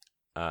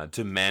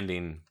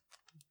demanding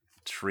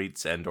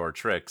treats and/or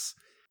tricks,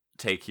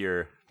 take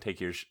your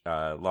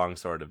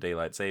longsword of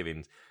daylight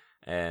savings,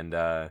 and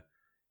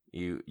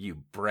you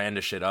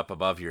brandish it up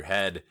above your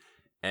head,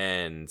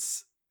 and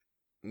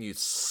you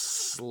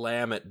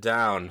slam it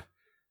down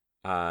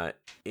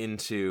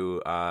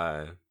into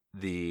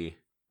the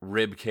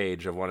rib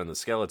cage of one of the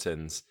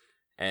skeletons,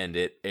 and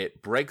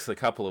it breaks a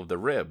couple of the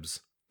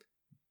ribs,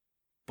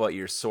 but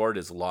your sword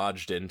is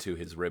lodged into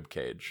his rib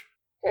cage.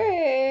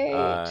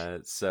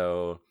 Great.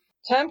 So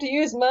Time to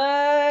use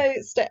my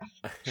staff.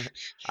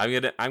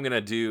 I'm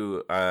gonna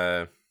do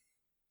a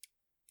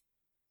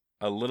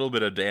little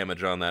bit of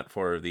damage on that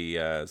for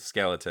the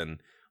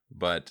skeleton,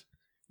 but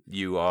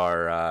you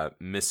are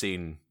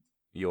missing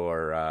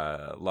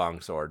your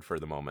longsword for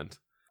the moment.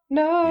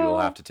 No. You will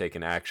have to take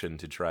an action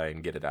to try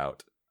and get it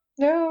out.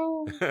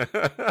 No.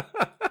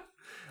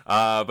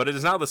 But it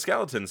is now the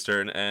skeleton's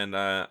turn, and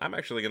I'm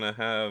actually gonna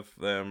have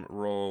them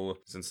roll,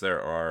 since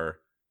there are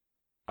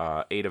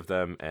 8 of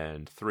them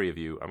and 3 of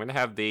you. I'm gonna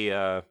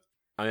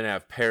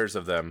have pairs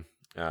of them.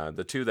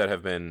 The 2 that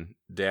have been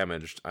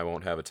damaged, I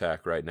won't have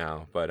attack right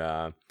now,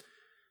 but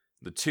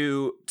the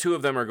two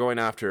of them are going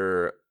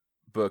after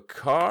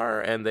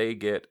Bakar, and they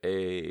get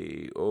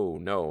a. Oh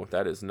no,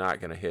 that is not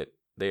gonna hit.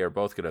 They are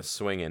both gonna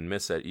swing and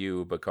miss at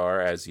you,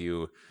 Bakar, as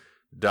you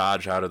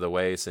dodge out of the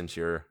way, since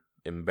you're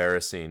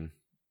embarrassing.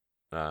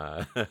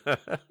 Don't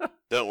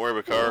worry,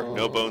 Bakar.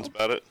 No bones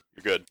about it.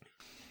 You're good.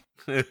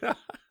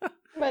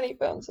 Many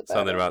bones about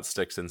Something it. about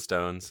sticks and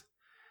stones.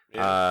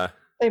 Yeah.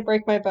 They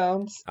break my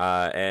bones.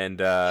 And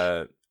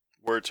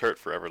Words hurt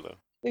forever, though.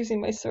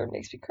 Losing my sword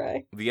makes me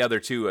cry. the other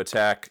 2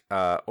 attack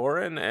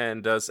Orin,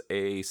 and does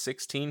a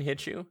 16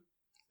 hit you?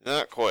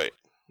 Not quite.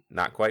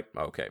 Not quite?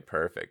 Okay,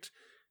 perfect.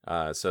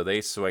 So they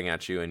swing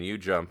at you, and you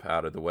jump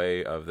out of the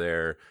way of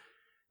their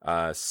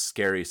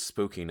scary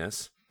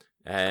spookiness.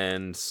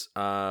 And,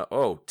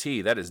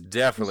 T, that is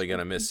definitely going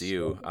to miss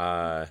you.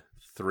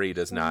 3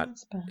 does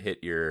not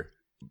hit your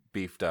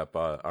beefed up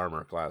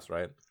armor class,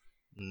 right?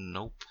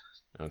 Nope.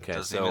 Okay,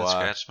 Doesn't so even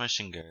scratch my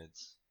shin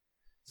guards.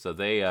 so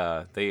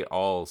they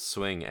all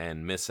swing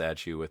and miss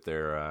at you with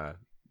their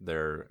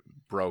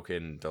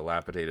broken,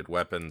 dilapidated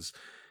weapons,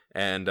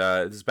 and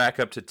it's back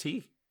up to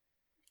T.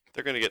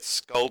 They're going to get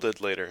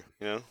scalded later,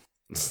 for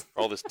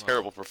all this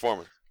terrible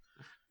performance.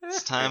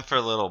 It's time for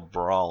a little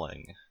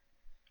brawling.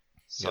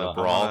 So Gonna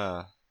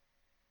brawl?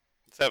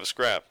 Let's have a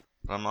scrap.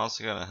 But I'm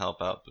also gonna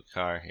help out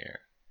Bakar here.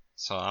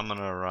 So I'm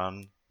gonna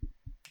run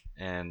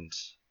and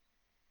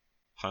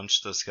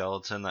punch the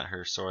skeleton that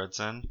her sword's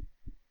in.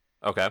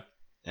 Okay.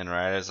 And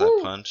right as I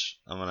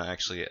punch, I'm gonna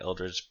actually get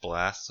Eldritch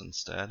Blast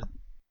instead.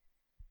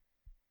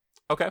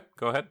 Okay,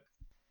 go ahead.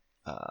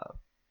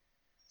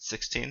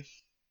 16.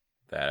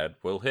 That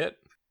will hit.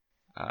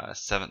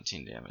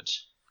 17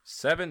 damage.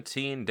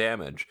 17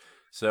 damage.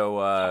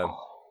 So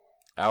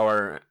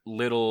our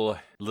little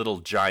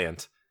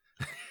giant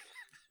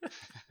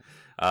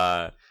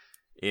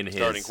in his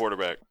Starting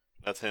quarterback.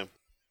 That's him.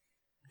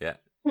 Yeah.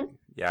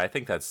 Yeah, I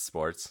think that's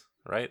sports,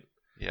 right?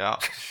 Yeah.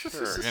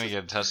 Sure. We're gonna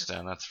get a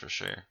touchdown, that's for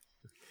sure.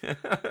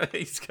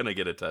 He's gonna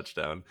get a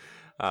touchdown.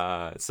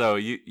 So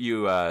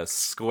you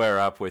square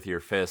up with your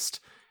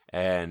fist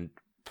and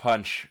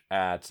punch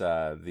at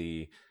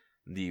the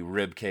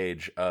rib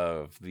cage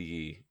of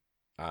the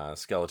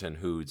skeleton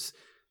who's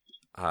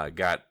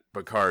got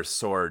Bakar's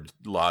sword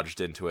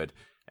lodged into it,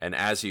 and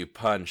as you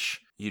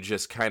punch, you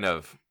just kind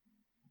of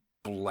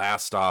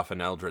blast off an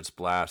Eldritch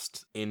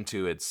Blast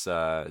into its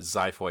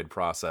xiphoid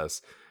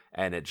process,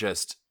 and it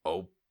just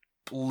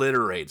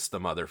obliterates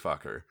the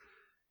motherfucker.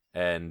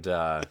 And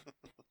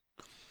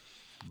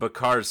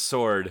Bakar's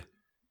sword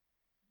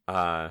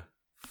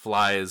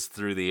flies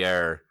through the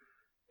air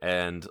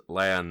and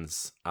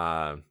lands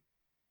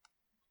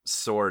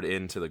sword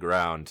into the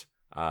ground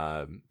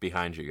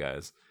behind you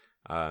guys.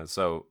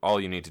 So all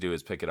you need to do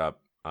is pick it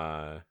up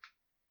on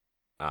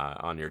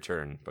your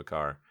turn,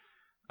 Bakar.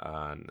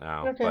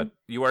 Now, Okay. but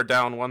you are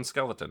down 1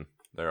 skeleton.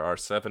 There are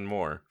 7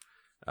 more,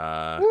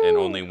 and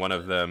only one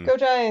of them. Go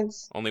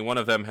Giants! Only one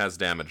of them has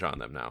damage on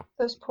them now.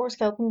 Those poor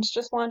skeletons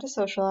just wanted to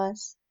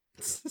socialize.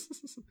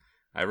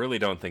 I really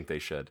don't think they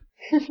should.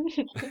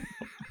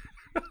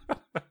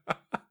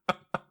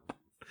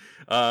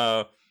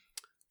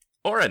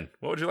 Oren,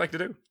 what would you like to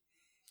do?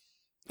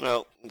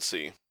 Well, let's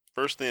see.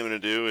 first thing I'm going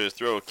to do is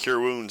throw a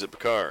Cure Wounds at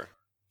Bakar.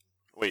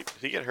 Wait,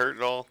 did he get hurt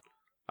at all?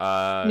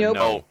 Nope.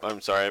 No. Oh,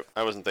 I'm sorry.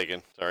 I wasn't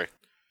thinking. Sorry.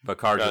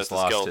 Bakar just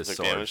lost his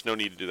sword. Damage. No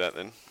need to do that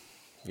then.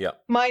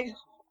 Yep. My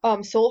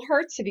soul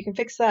hurts, if you can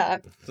fix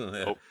that.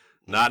 Oh.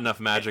 Not enough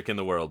magic in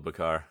the world,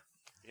 Bakar.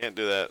 Can't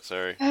do that,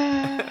 sorry.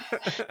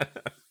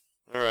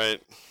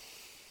 Alright.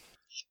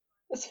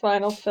 It's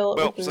fine, I'll fill it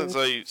Well, with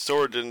since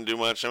sword didn't do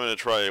much, I'm going to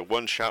try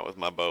one shot with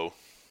my bow.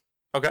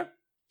 Okay.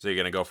 So you're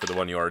going to go for the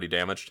one you already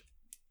damaged?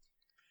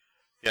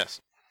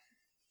 Yes.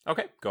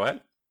 Okay, go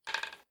ahead.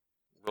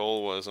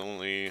 Roll was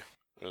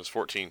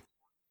 14.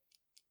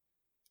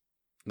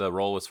 The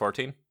roll was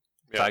 14?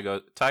 Yeah.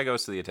 Tie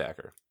goes to the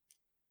attacker.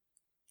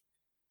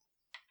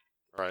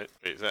 Alright.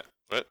 Wait, is that...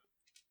 What?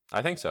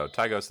 I think so.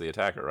 Tie goes to the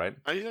attacker, right?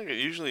 I think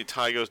usually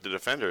tie goes to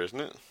defender, isn't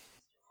it?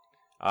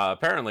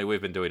 Apparently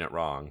we've been doing it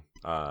wrong.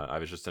 I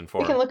was just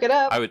informed. We can look it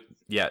up.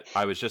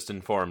 I was just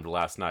informed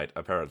last night,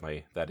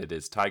 apparently, that it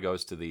is tie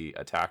goes to the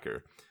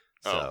attacker.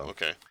 So, oh,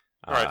 okay.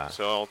 Alright,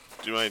 so I'll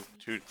do my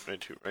two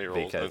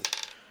rolls. Then.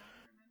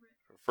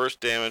 First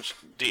damage,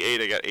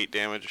 D8, I got 8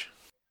 damage.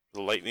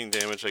 The lightning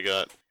damage, I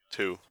got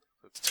 2.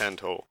 That's 10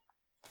 total.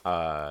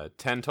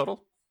 10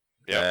 total?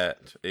 Yeah.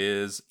 That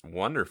is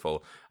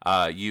wonderful.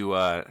 You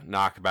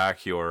knock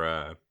back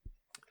your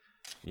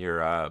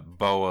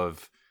bow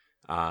of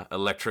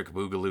electric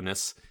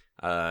boogaloo-ness,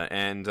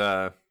 and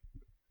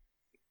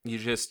you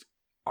just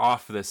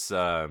off this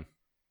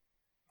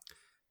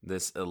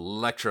this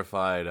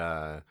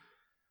electrified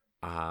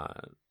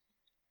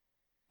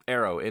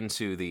arrow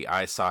into the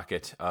eye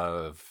socket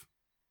of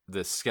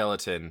the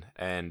skeleton,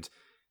 and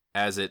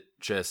as it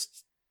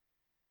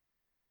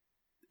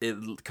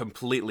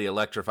completely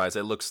electrifies,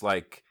 it looks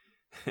like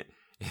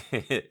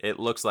it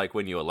looks like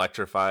when you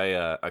electrify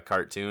a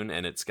cartoon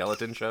and its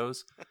skeleton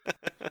shows.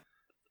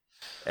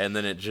 And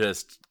then it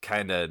just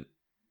kind of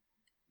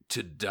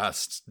to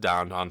dust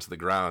down onto the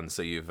ground,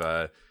 so you've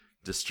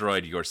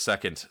destroyed your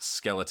second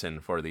skeleton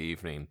for the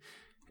evening.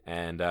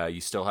 And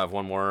you still have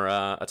one more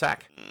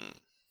attack.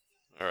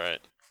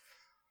 Alright.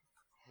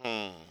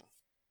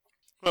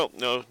 Well,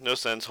 no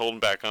sense holding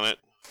back on it.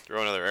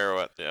 Throw another arrow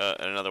at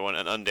another one,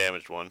 an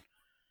undamaged one.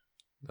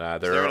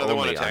 There are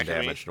only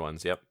undamaged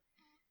ones, yep.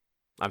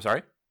 I'm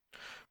sorry?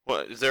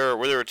 What,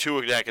 were there 2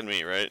 attacking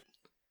me, right?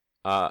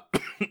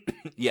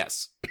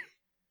 Yes.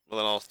 Well,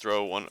 then I'll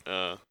throw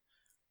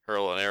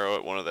hurl an arrow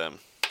at one of them.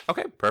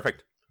 Okay,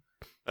 perfect.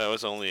 That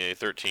was only a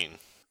 13.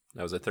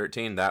 That was a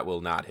 13. That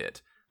will not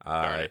hit.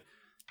 Alright.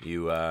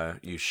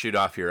 You shoot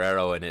off your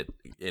arrow, and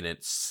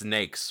it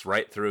snakes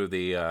right through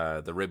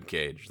the rib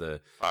cage,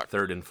 the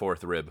third and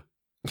fourth rib.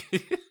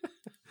 Wait,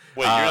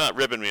 you're not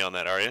ribbing me on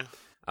that, are you?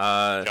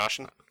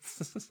 Joshin?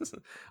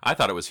 I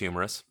thought it was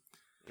humorous.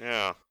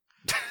 Yeah.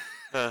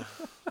 All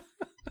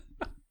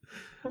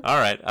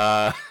right.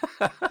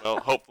 Well,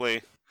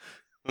 hopefully.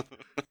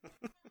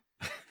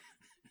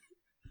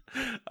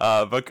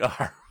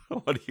 Bakar,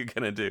 what are you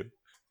gonna do?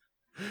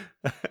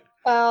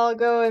 I'll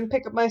go and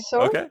pick up my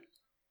sword. Okay.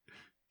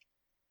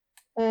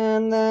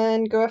 And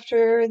then go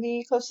after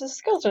the closest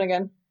skeleton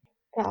again.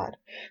 God,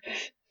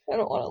 I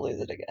don't want to lose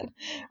it again.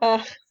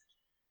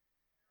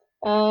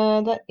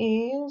 That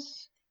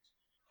is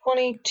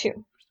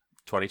 22.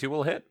 22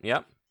 will hit.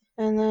 Yep.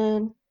 And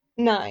then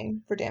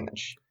 9 for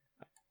damage.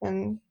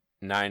 And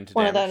 9 to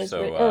one damage. Of that is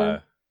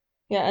so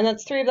yeah, and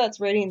that's 3 of that's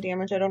radiant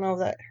damage. I don't know if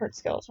that hurts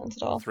skeletons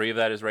at all. 3 of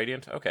that is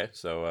radiant. Okay,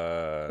 so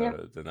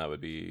then that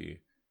would be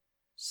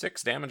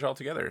 6 damage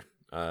altogether.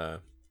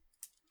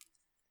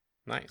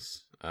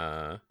 Nice.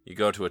 You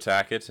go to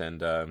attack it,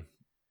 and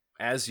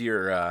as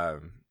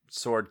your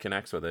sword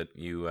connects with it,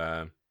 you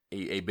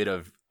a bit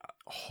of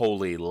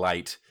holy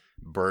light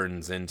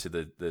burns into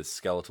the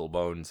skeletal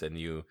bones, and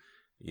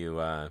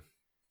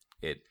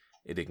it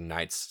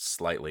ignites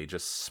slightly,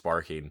 just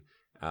sparking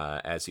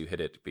as you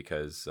hit it,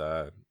 because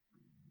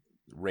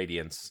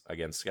radiance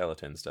against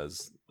skeletons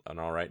does an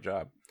all right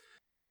job.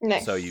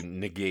 Nice. So you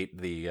negate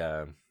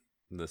the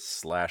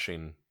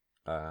slashing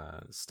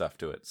stuff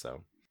to it.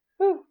 So.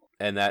 Whew.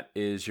 And that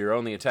is your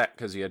only attack,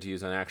 because you had to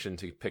use an action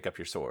to pick up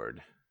your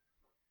sword.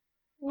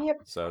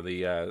 Yep. So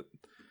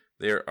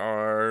there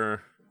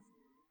are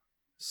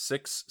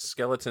 6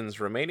 skeletons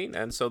remaining,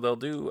 and so they'll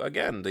do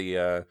again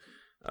the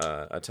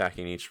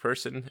attacking each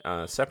person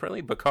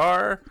separately.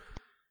 Bakar,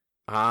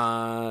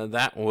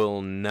 that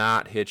will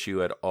not hit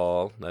you at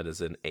all. That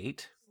is an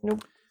 8.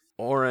 Nope.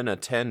 Orin, a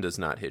 10 does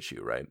not hit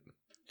you, right?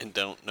 And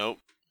don't. Nope.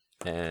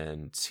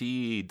 And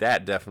T,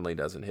 that definitely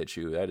doesn't hit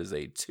you. That is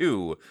a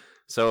 2.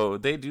 So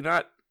they do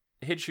not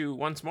hit you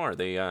once more.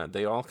 They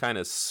all kind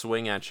of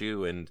swing at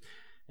you, and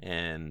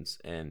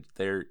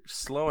they're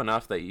slow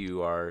enough that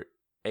you are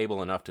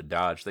able enough to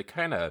dodge. They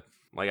kind of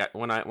like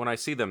when I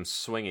see them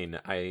swinging,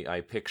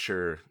 I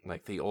picture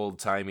like the old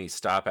timey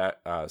stop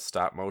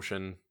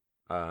motion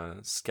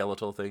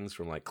skeletal things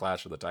from like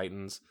Clash of the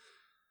Titans,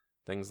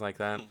 things like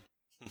that.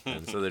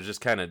 And so they're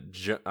just kind of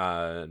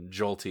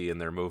jolty in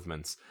their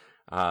movements.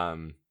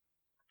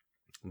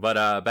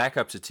 But back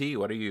up to T.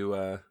 What are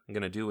you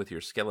gonna do with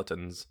your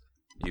skeletons?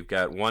 You've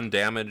got 1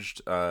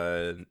 damaged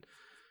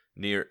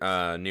near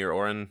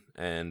Orin,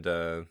 and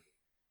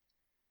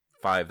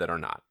 5 that are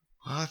not.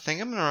 Well, I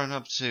think I'm gonna run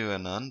up to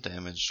an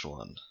undamaged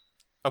one.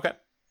 Okay.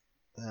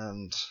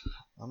 And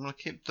I'm gonna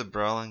keep the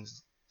Brawling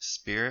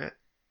Spirit.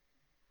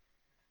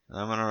 And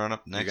I'm gonna run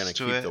up next to it.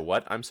 You're gonna keep the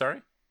what? I'm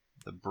sorry?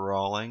 The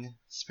Brawling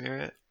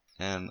Spirit.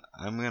 And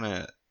I'm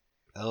gonna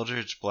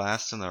Eldritch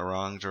Blast in the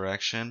wrong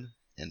direction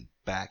and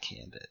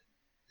backhand it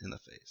in the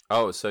face.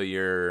 Oh, so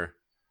you're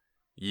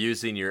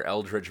using your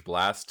Eldritch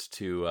Blast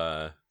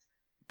to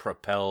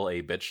propel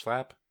a bitch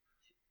slap?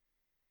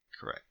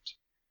 Correct.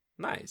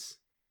 Nice.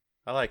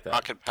 I like that.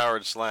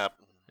 Rocket-powered slap.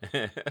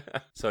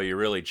 So you're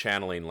really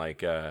channeling like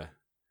Joe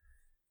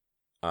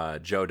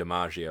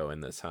DiMaggio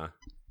in this, huh?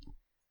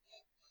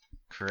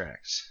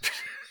 Correct.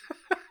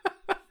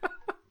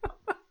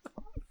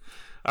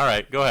 All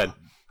right, go ahead.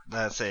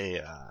 That's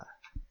a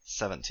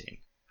 17.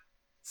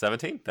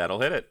 17?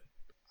 That'll hit it.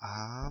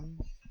 I'm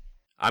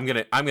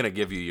gonna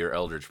give you your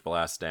Eldritch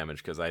Blast damage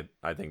because I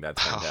think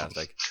that's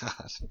fantastic. Oh,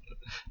 God.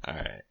 All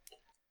right.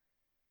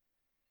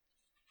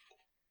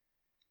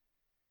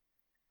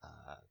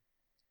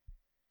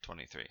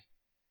 23.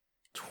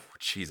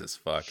 Jesus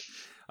fuck.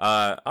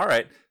 All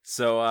right.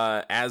 So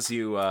as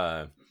you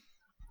I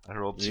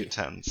rolled 2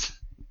 10s.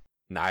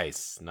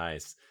 Nice.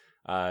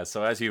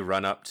 So as you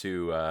run up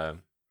to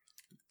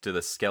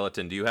the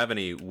skeleton, do you have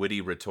any witty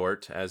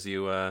retort as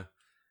you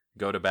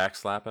go to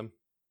backslap him?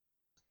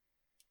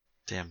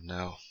 Damn,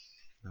 no.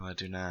 No, I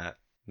do not.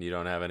 You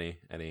don't have any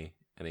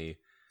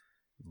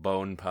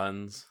bone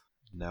puns?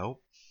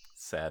 Nope.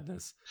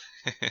 Sadness.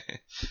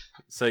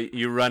 So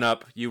you run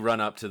up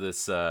to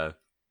this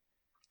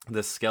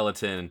this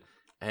skeleton,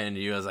 and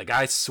you was like,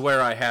 I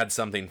swear I had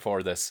something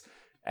for this,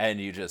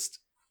 and you just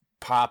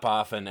pop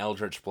off an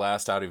Eldritch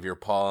Blast out of your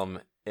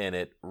palm, and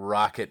it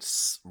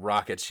rockets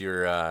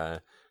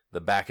your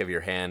the back of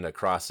your hand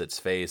across its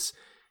face,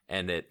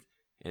 and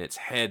its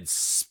head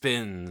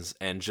spins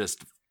and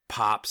just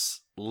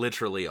pops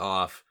literally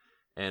off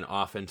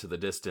into the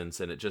distance,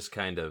 and it just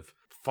kind of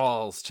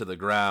falls to the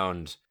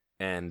ground.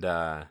 And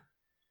not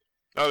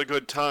a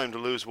good time to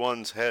lose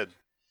one's head.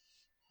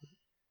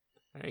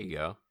 There you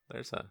go.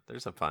 There's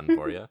a pun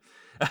for you.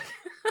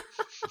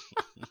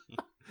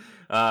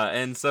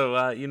 And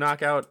so you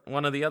knock out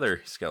one of the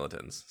other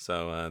skeletons.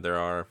 So there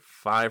are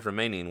 5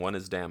 remaining. 1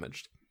 is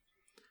damaged.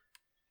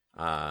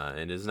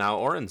 It is now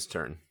Orin's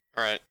turn.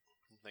 All right,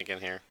 I'm thinking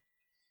here.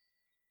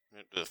 I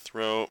have to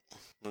throw.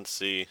 Let's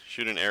see.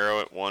 Shoot an arrow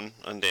at 1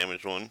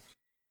 undamaged one.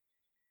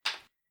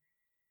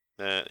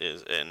 That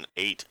is an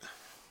 8.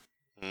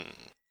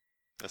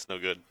 That's no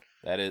good.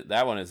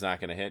 That one is not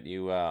going to hit.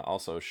 You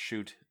also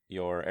shoot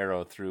your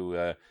arrow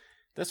through.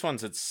 This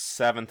one's its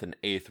 7th and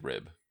 8th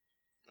rib.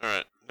 All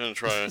right, I'm gonna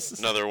try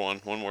another one.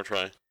 One more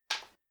try.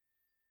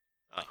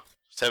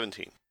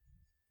 17.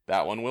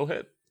 That one will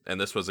hit. And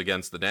this was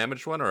against the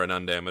damaged one or an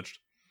undamaged?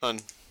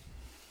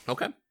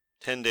 Okay.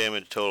 10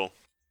 damage total.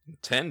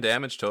 10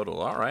 damage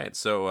total. All right.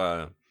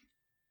 So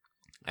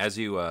as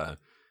you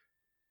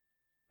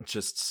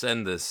just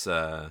send this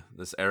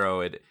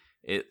arrow,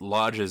 it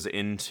lodges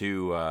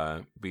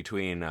into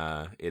between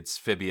its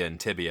fibia and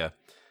tibia,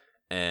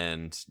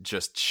 and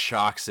just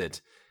shocks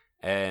it,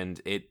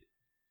 and it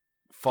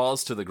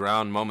falls to the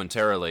ground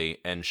momentarily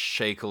and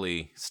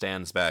shakily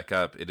stands back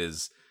up. It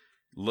is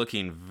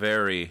looking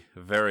very,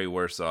 very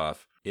worse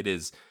off. It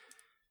is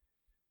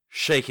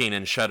shaking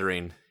and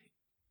shuddering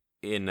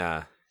in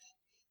the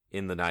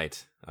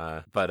night.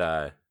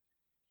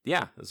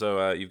 Yeah.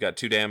 So you've got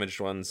 2 damaged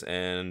ones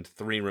and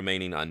 3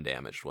 remaining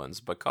undamaged ones.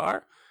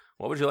 Bakar,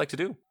 what would you like to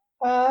do?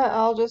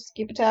 I'll just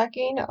keep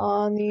attacking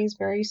on these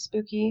very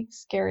spooky,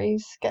 scary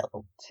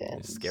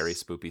skeletons. Scary,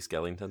 spoopy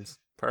skeletons.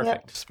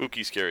 Perfect. Yep.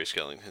 Spooky, scary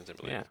skeletons, I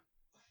believe. Yeah.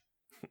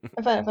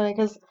 I find it funny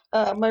because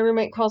my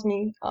roommate calls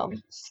me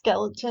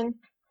skeleton.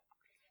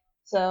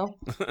 So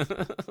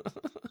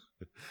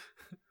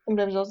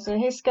sometimes I'll say,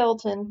 "Hey,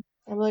 skeleton."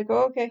 I'm like,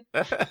 "Oh, okay."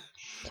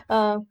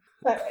 All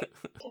right.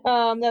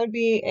 That would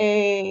be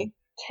a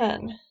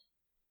 10.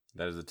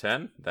 That is a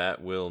 10.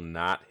 That will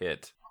not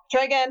hit.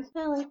 Try again.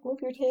 Allie,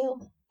 move your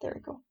tail. There we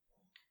go.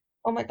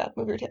 Oh my god,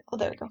 move your tail. Oh,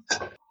 there we go.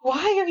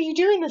 Why are you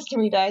doing this to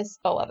me, guys?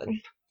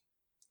 11.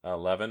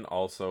 11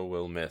 also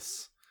will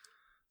miss.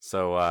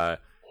 So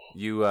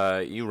you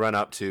run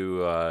up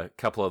to a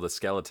couple of the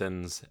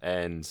skeletons,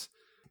 and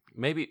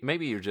maybe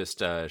you're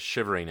just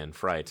shivering in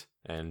fright,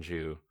 and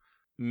you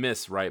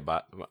miss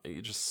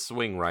you just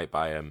swing right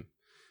by him,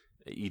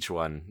 each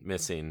one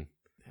missing.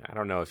 I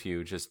don't know if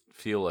you just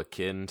feel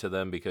akin to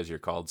them because you're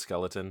called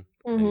skeleton,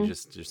 and you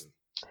just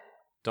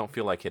don't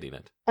feel like hitting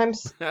it. I'm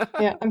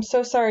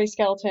so sorry,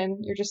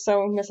 skeleton. You're just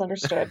so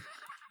misunderstood.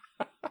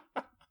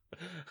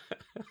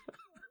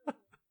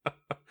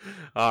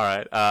 All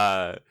right.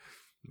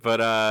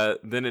 But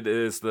then it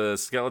is the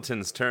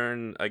skeleton's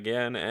turn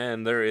again,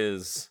 and there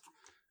is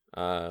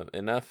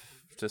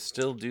enough to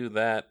still do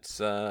that.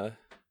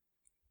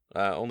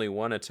 Only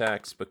 1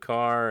 attacks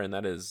Bakar, and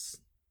that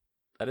is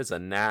a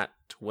nat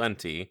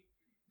 20.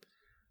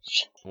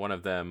 One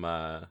of them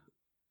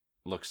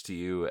looks to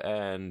you,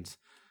 and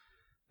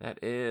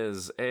that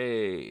is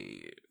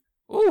a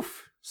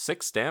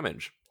 6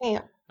 damage.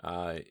 Damn.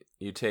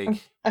 You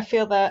take. I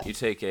feel that. You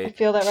take a. I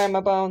feel that right in my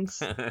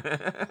bones.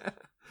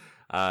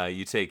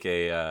 You take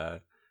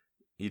a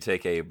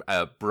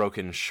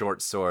broken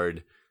short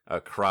sword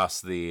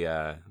across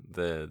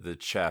the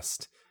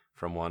chest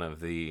from one of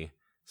the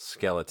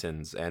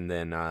skeletons, and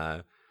then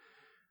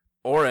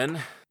Orin.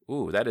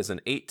 Ooh, that is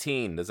an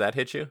 18. Does that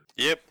hit you?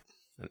 Yep.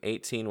 An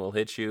 18 will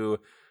hit you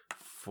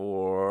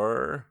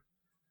for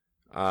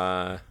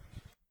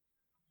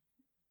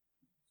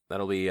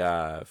that'll be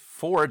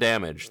 4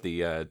 damage.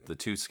 The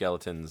 2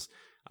 skeletons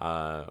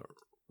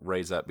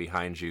raise up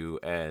behind you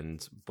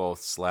and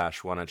both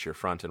slash, one at your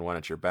front and one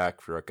at your back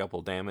for a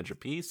couple damage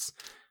apiece,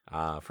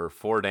 for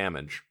 4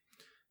 damage.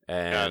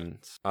 And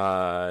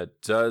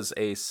does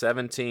a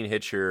 17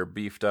 hit your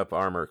beefed up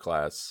armor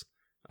class,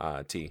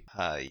 T?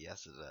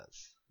 Yes, it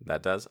does.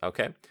 That does?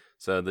 Okay.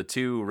 So the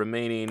 2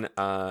 remaining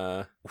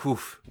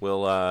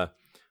will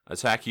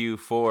attack you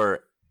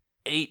for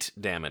 8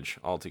 damage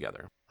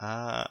altogether.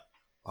 Well,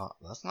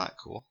 that's not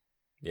cool.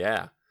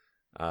 Yeah.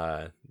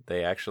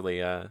 They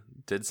actually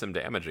did some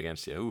damage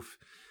against you. Oof.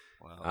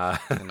 Well,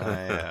 can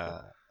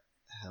I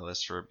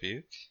Hellish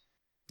Rebuke?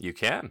 You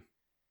can.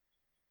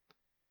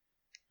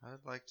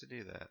 I'd like to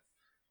do that.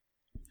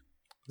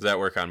 Does that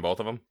work on both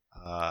of them?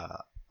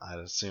 I'd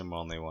assume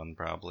only one,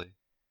 probably.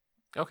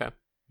 Okay.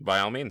 By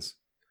all means.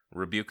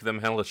 Rebuke them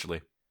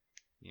hellishly.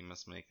 You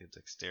must make a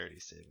dexterity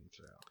saving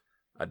throw.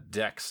 A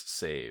dex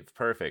save.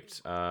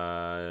 Perfect.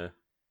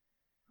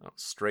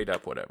 Straight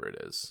up whatever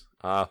it is.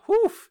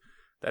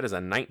 That is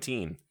a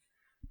 19.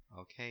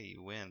 Okay,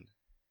 you win.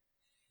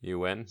 You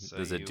win? So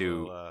Does it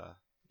do...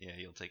 yeah,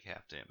 you'll take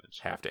half damage.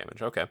 Half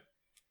damage, okay.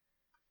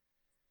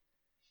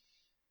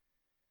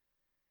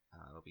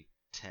 It'll be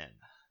 10.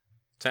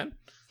 10?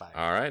 5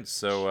 All right,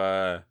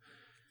 so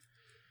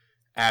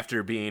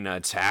after being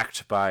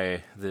attacked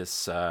by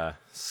this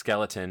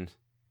skeleton,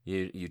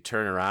 you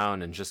turn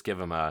around and just give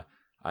him a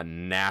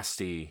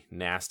nasty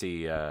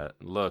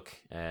look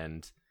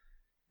and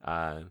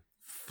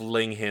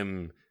fling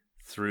him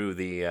through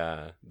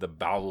the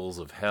bowels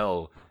of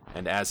hell.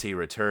 And as he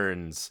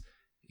returns,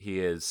 he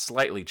is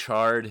slightly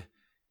charred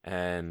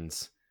and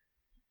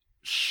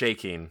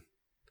shaking,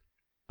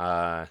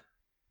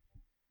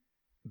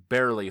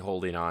 barely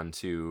holding on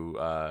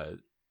to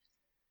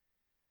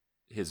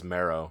his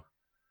marrow.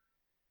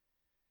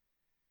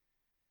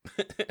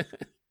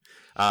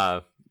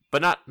 But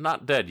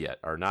not dead yet,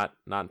 or not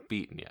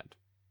beaten yet.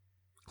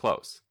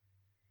 Close.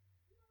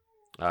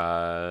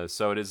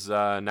 So it is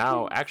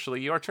now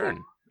actually your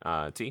turn.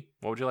 T,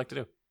 what would you like to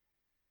do?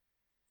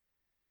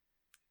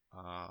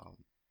 Well,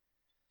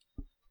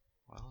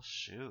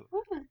 shoot.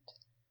 What?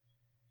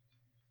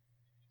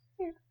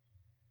 Here.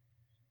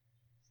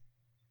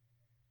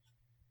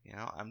 You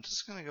know, I'm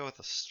just gonna go with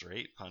a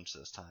straight punch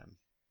this time.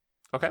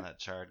 Okay. On that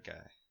charred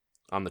guy.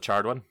 On the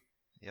charred one?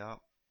 Yep.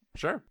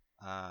 Sure.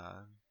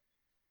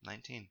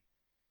 19.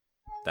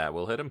 That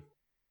will hit him.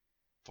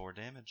 4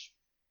 damage.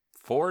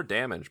 4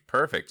 damage.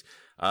 Perfect.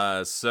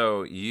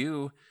 So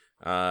you,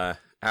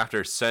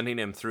 after sending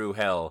him through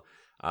hell,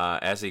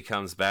 as he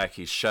comes back,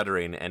 he's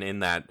shuddering, and in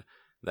that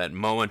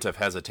moment of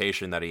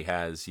hesitation that he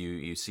has,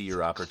 you see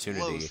your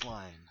opportunity.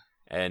 Clothesline.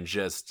 And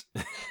just...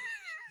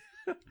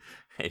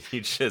 and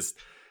you just...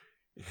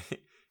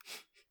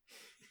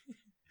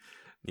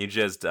 you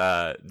just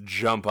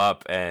jump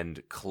up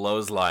and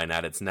clothesline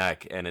at its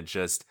neck, and it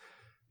just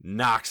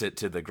knocks it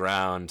to the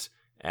ground.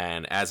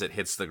 And as it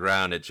hits the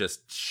ground, it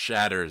just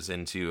shatters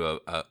into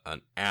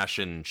an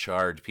ashen,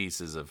 charred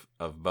pieces of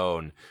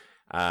bone.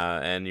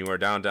 And you are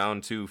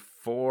down to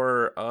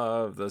 4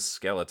 of the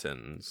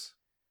skeletons.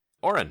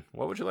 Orin,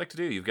 what would you like to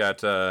do? You've got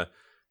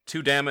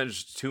 2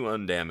 damaged, 2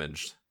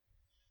 undamaged.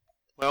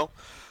 Well,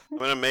 I'm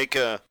going to make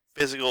a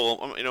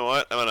physical... You know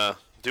what? I'm going to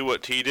do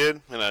what T did.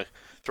 I'm going to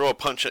throw a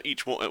punch at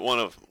each one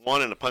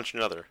and a punch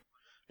another.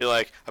 Be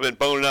like, I've been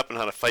boning up on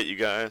how to fight you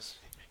guys.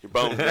 You're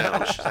boned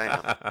down,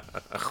 Shazam.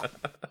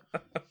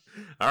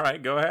 All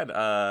right, go ahead.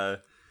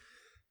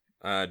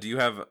 Do you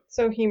have...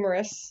 So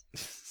humorous.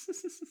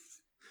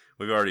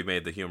 We've already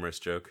made the humorous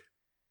joke.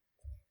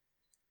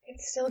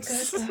 It's still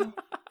good, though.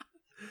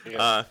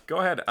 Yeah. Go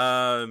ahead.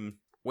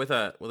 With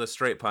a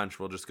straight punch,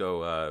 we'll just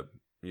go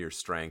your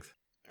strength.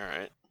 All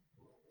right.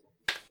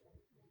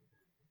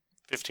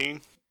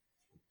 15.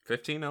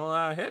 15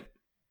 will hit.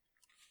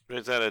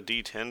 Is that a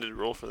D10 to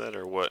roll for that,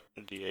 or what?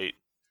 A D8?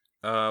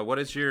 What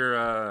does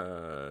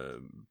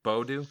your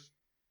bow do?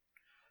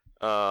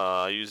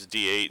 I use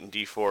D8 and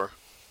D4.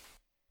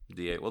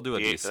 D8. We'll do a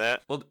D8 for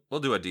that. We'll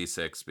do a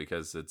D6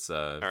 because it's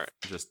All right.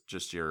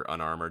 just your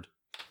unarmored.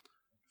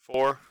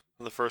 4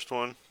 for the first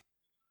one.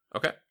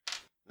 Okay.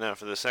 Now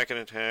for the second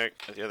attack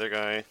at the other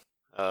guy,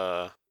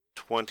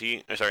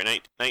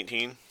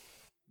 19.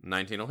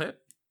 19 will hit.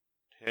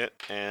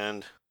 Hit,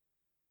 and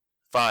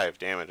 5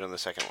 damage on the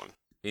second one.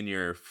 In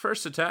your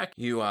first attack,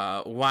 you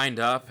wind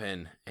up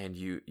and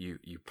you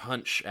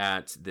punch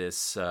at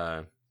this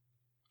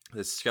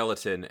this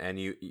skeleton, and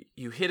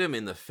you hit him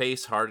in the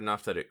face hard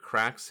enough that it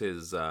cracks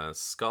his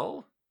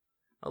skull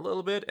a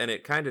little bit, and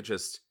it kind of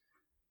just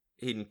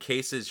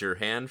encases your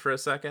hand for a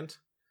second,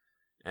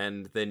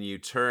 and then you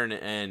turn,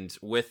 and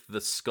with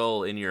the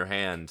skull in your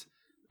hand,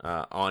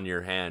 on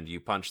your hand, you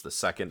punch the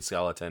second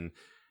skeleton,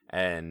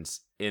 and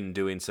in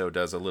doing so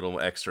does a little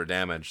extra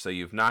damage. So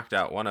you've knocked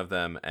out one of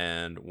them,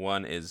 and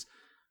one is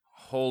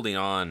holding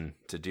on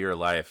to dear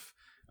life,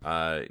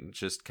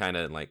 just kind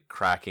of like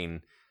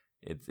cracking.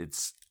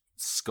 Its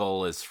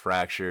skull is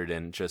fractured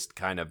and just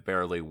kind of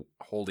barely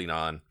holding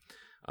on.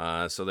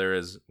 So there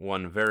is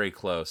one very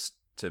close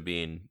to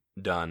being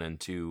done and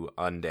two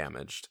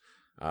undamaged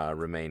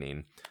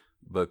remaining.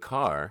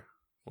 Bakar,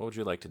 what would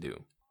you like to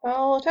do?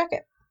 I'll attack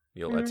it.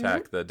 You'll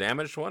attack the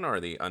damaged one or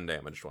the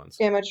undamaged ones?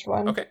 Damaged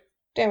one. Okay.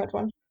 Damaged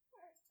one.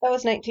 That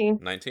was 19.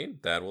 19,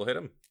 that will hit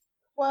him.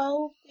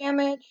 12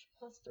 damage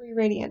plus 3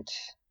 radiant.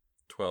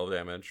 12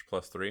 damage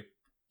plus 3.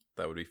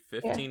 That would be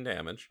 15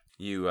 damage.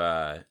 You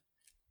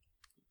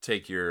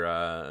take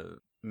your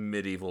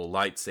medieval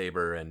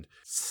lightsaber and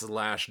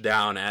slash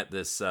down at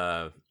this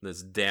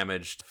this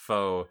damaged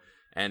foe,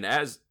 and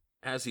as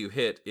you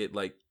hit, it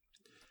like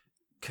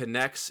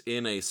connects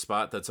in a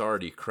spot that's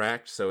already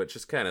cracked, so it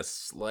just kind of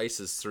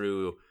slices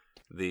through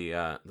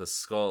the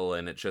skull,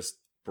 and it just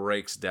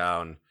breaks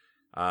down.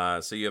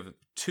 So you have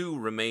 2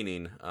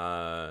 remaining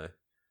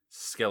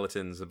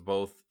skeletons.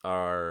 Both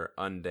are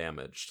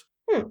undamaged.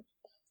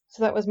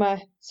 So that was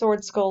my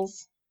sword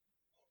skulls.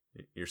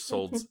 Your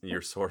sword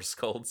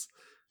skulls.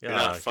 You're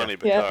not funny,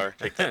 Bakar.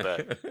 Take that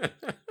back.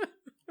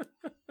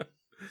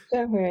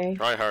 Don't worry.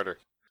 Try harder.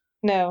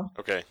 No.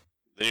 Okay.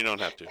 Then you don't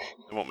have to.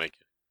 It won't make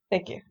you.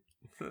 Thank you.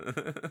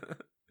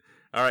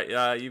 All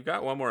right, you've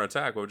got one more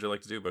attack. What would you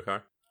like to do,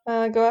 Bakar?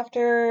 Go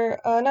after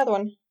another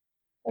one.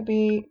 That'd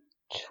be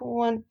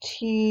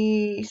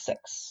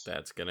 26.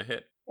 That's gonna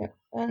hit. Yep.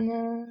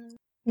 And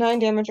 9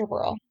 damage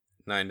overall.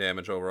 9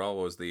 damage overall.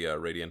 What was the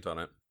radiant on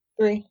it?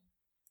 3.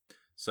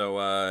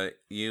 So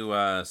you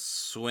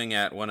swing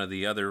at one of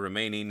the other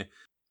remaining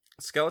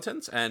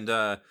skeletons, and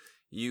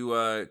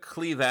you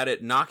cleave at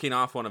it, knocking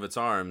off one of its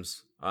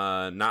arms.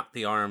 Not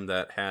the arm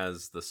that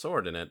has the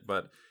sword in it,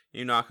 but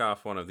you knock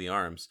off one of the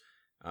arms.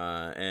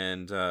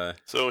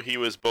 So he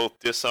was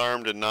both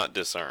disarmed and not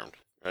disarmed,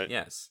 right?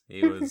 Yes,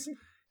 he was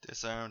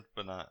disarmed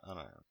but not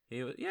unarmed.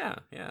 He was, yeah.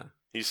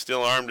 He's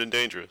still armed and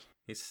dangerous.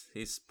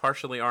 He's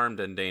partially armed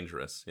and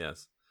dangerous.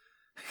 Yes.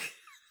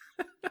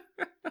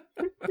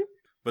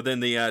 But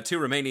then the 2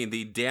 remaining,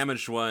 the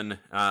damaged one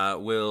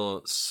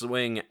will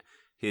swing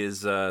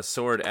his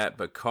sword at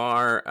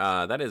Bakar.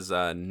 That is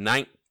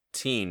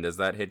 19. Does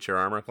that hit your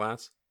armor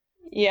class?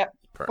 Yep.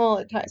 Well,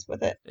 it ties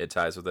with it. It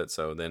ties with it.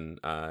 So then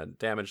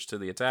damage to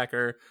the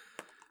attacker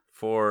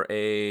for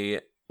a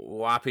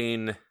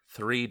whopping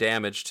 3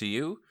 damage to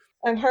you.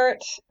 I'm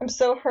hurt. I'm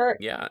so hurt.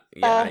 Yeah.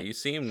 You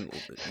seem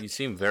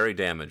very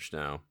damaged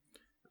now.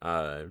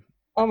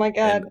 Oh my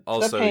god. And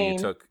also, the pain, you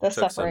took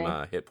suffering.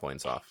 some hit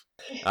points off.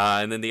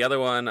 And then the other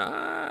one,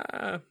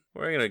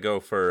 we're gonna go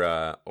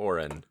for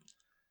Orin,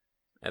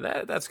 and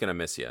that's gonna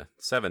miss you.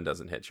 7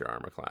 doesn't hit your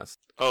armor class.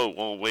 Oh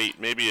well, wait,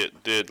 maybe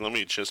it did. Let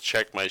me just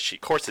check my sheet.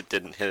 Of course, it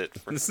didn't hit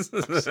it.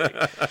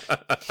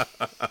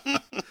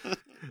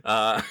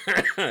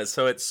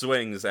 So it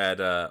swings at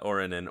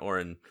Orin, and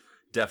Orin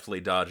deftly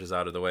dodges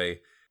out of the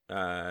way.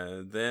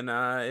 Then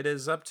it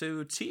is up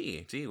to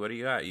T. T, what do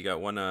you got? You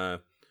got one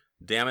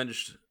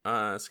damaged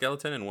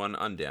skeleton and one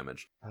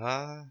undamaged.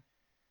 I'm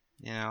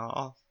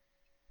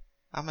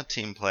a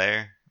team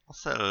player. I'll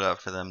set it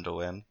up for them to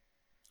win.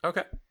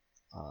 Okay.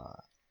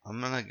 I'm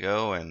gonna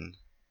go and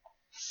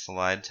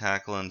slide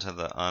tackle into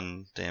the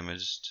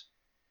undamaged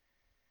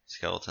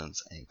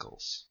skeleton's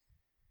ankles.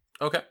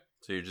 Okay.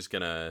 So you're just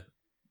gonna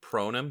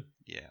prone him?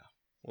 Yeah.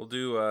 We'll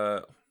do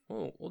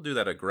we'll do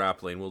that at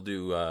grappling. We'll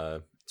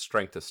do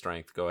strength to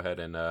strength. Go ahead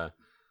and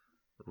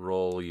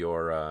roll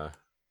your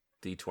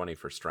D20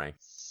 for strength.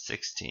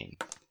 16.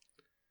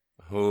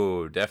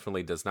 Oh,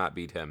 definitely does not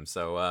beat him.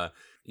 So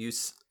you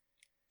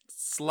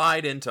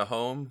slide into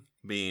home,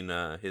 being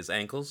his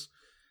ankles,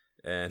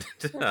 and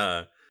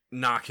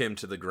knock him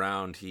to the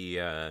ground. He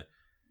hits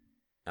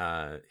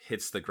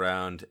the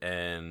ground,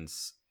 and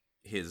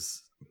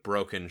his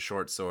broken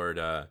short sword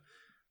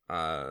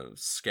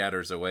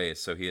scatters away.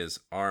 So he is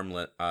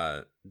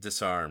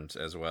disarmed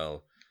as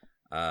well.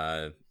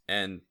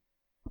 And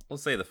we'll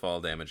say the fall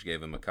damage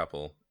gave him a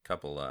couple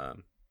off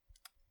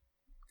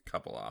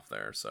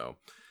there. So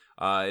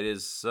it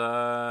is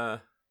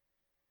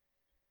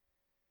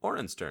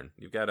Orin's turn.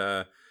 You've got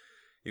a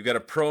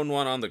prone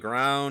one on the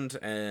ground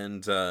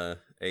and I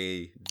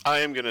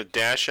am gonna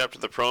dash up to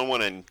the prone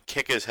one and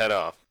kick his head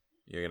off.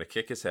 You're gonna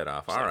kick his head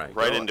off. Just all right,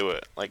 right into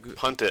it, like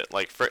punt it,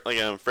 like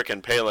I'm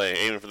frickin' Pele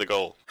aiming for the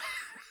goal.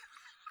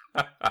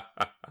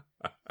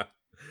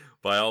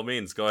 By all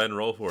means, go ahead and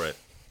roll for it.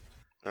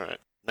 All right,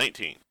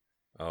 19.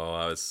 Oh,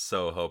 I was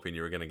so hoping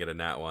you were gonna get a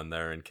nat one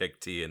there and kick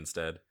T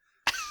instead.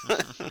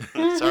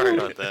 Sorry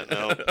about that.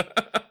 No.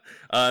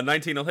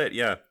 19 will hit.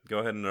 Yeah, go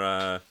ahead and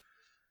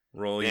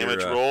roll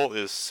damage your roll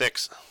is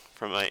 6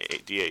 from my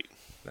D8.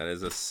 That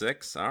is a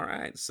 6. All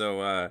right.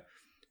 So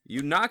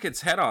you knock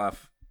its head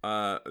off,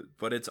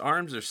 but its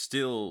arms are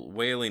still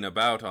wailing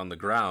about on the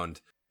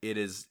ground.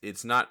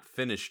 It's not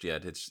finished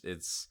yet.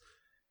 It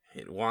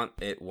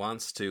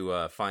wants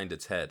to find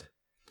its head.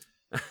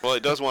 Well,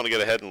 it does want to get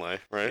ahead in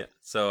life, right? Yeah.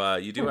 So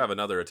you do have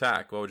another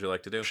attack. What would you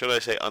like to do? Should I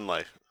say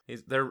unlife?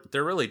 They're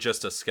really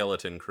just a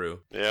skeleton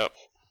crew. Yep.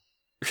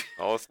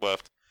 All that's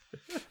left.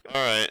 All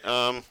right.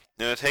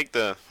 Gonna take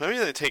maybe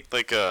they take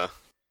like a.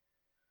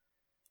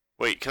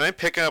 Wait, can I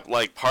pick up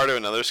like part of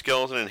another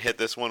skeleton and hit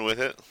this one with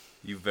it?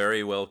 You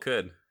very well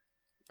could.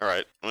 All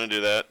right, I'm gonna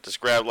do that. Just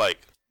grab like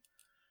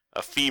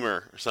a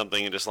femur or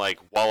something and just like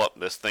wallop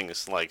this thing.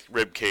 It's like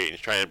rib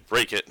cage, try and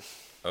break it.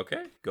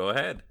 Okay, go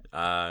ahead.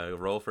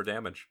 Roll for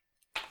damage.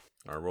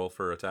 Or roll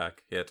for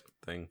attack. Hit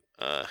thing.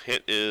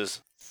 Hit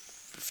is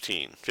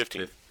 15.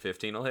 15.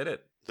 15 will hit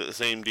it. Is it the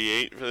same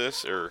D8 for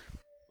this, or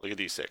like a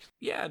D6?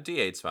 Yeah,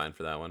 D8's fine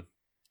for that one.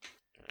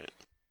 All right.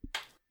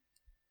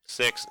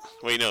 6.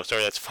 Wait, no,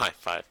 sorry, that's 5.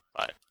 5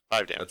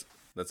 damage.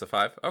 That's a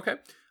 5? Okay.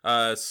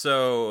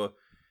 So,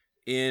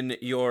 in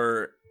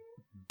your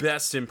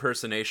best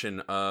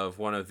impersonation of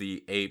one of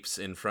the apes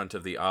in front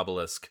of the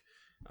obelisk,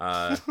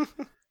 I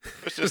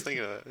was just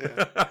thinking of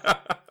that, yeah.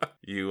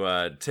 You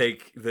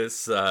take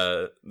this.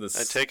 I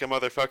take a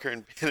motherfucker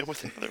and beat him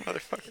with another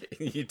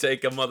motherfucker. You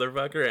take a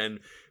motherfucker and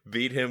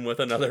beat him with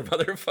another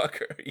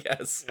motherfucker.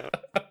 Yes. Yeah.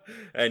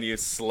 And you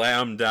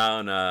slam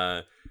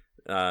down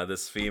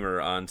this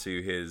femur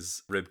onto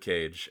his rib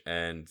cage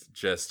and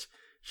just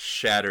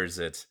shatters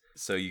it.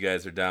 So you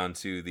guys are down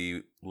to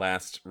the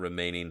last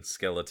remaining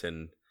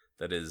skeleton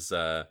that has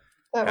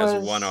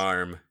one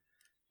arm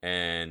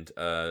and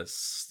a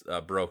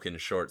broken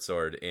short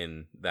sword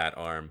in that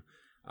arm.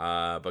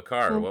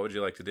 Bakar, what would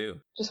you like to do?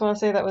 Just want to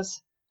say that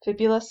was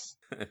fibulous.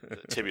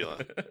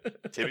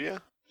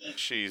 Tibia?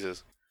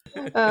 Jesus.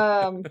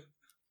 Go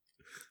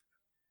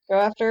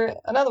after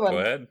another one. Go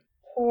ahead.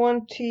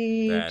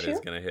 22. That is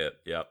going to hit,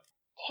 yep.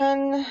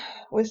 10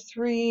 with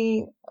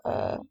 3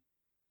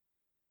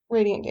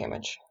 radiant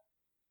damage.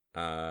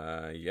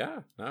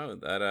 Yeah, no,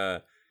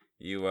 that,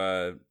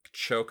 you,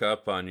 choke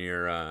up on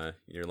your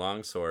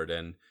longsword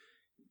and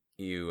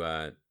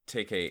you,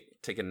 take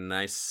a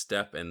nice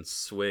step and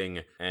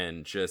swing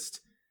and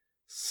just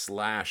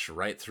slash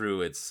right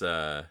through its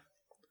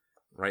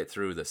right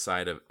through the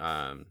side of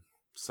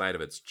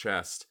its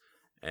chest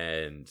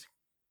and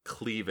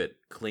cleave it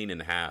clean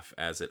in half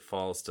as it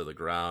falls to the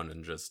ground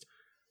and just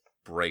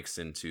breaks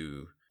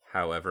into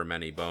however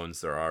many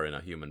bones there are in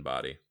a human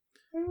body.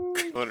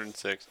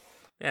 206.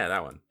 Yeah,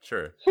 that one.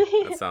 Sure.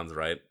 That sounds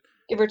right.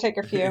 Give or take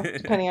a few,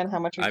 depending on how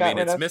much we got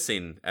rid of. It's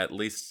missing at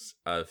least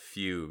a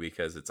few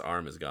because its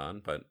arm is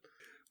gone, but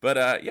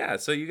yeah,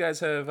 so you guys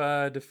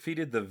have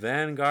defeated the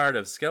vanguard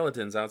of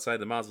skeletons outside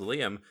the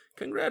mausoleum.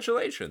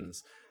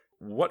 Congratulations.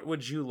 What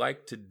would you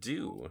like to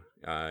do?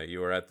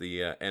 You are at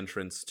the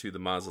entrance to the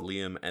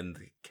mausoleum and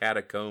the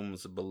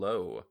catacombs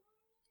below.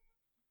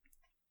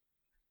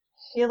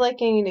 I feel like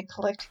I need to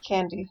collect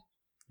candy.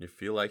 You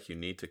feel like you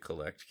need to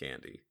collect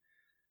candy.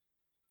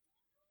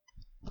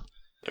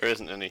 There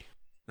isn't any.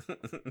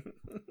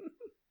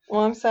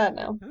 Well, I'm sad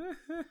now.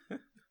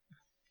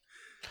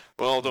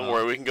 Well, don't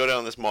worry. We can go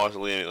down this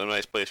mausoleum. It's a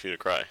nice place for you to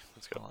cry.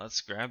 Let's go. Well,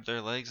 let's grab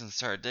their legs and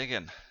start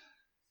digging.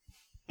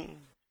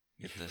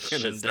 Get the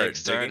shindig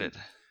started.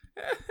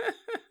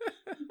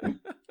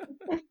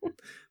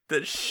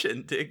 The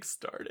shindig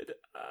started.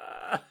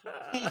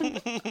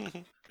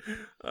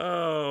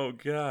 Oh,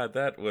 God,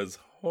 that was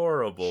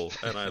horrible,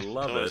 and I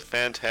love it. It was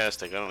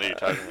fantastic. I don't know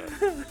what you're talking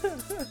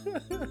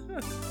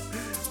about.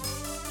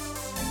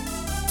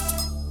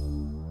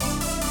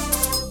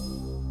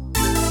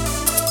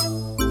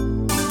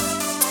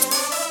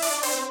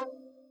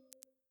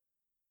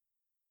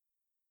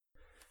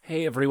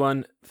 Hey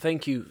everyone,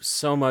 thank you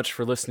so much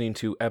for listening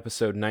to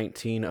episode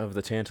 19 of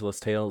the Tantalus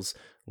Tales.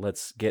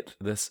 Let's get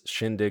this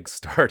shindig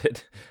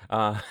started.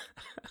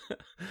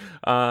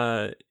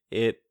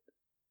 It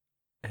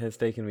has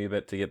taken me a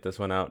bit to get this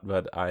one out,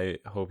 but I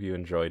hope you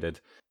enjoyed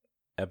it.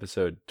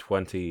 Episode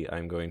 20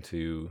 I'm going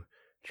to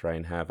try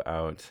and have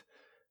out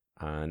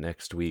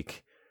next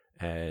week.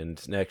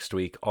 And next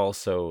week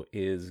also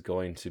is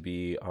going to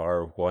be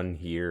our 1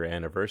 year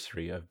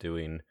anniversary of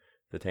doing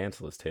the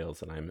Tantalus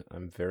Tales, and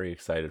I'm very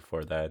excited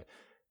for that.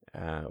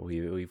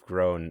 We've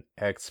grown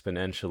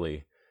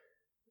exponentially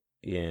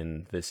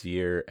in this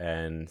year,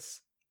 and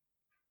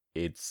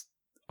it's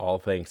all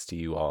thanks to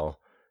you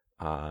all.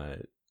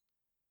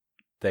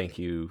 Thank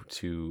you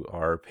to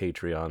our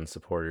Patreon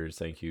supporters.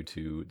 Thank you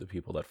to the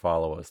people that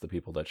follow us, the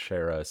people that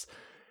share us,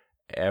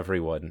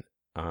 everyone.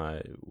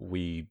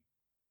 We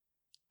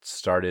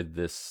started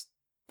this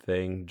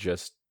thing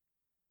just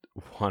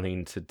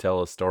wanting to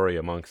tell a story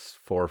amongst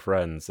 4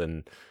 friends,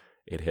 and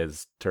it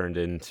has turned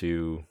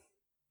into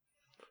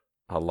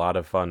a lot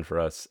of fun for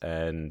us,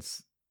 and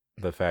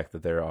the fact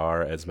that there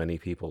are as many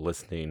people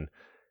listening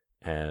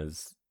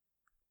as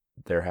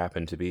there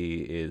happen to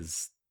be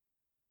is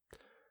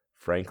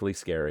frankly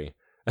scary.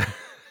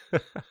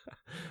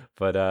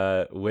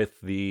 But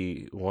with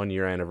the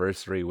 1-year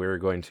anniversary, we're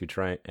going to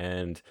try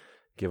and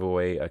give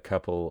away a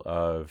couple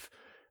of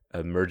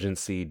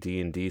emergency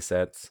D&D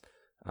sets.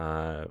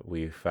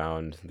 We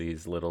found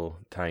these little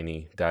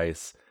tiny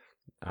dice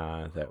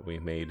that we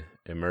made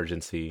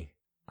emergency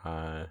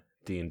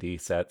D&D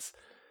sets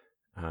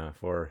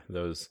for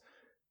those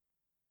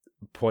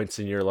points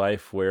in your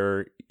life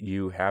where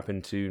you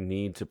happen to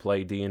need to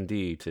play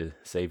D&D to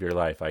save your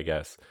life, I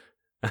guess.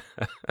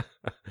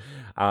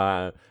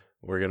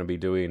 We're going to be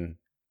doing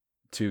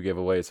 2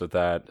 giveaways with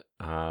that,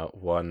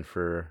 one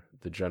for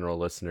the general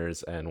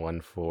listeners and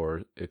one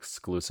for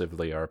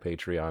exclusively our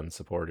Patreon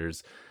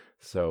supporters.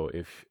 So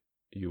if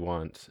you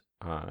want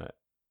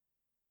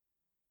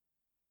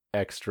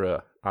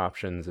extra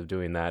options of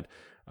doing that,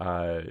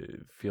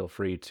 feel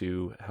free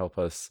to help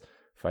us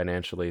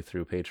financially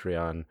through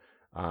Patreon.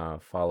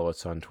 Follow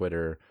us on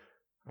Twitter.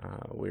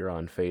 We're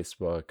on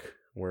Facebook.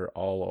 We're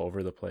all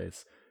over the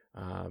place.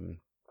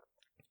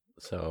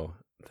 So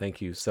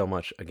thank you so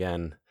much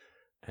again.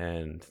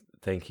 And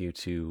thank you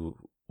to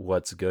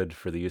What's Good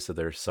for the use of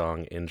their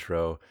song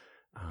intro.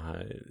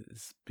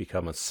 It's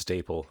become a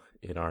staple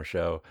in our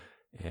show,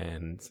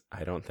 and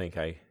I don't think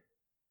I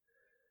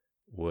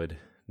would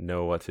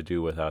know what to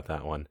do without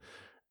that one.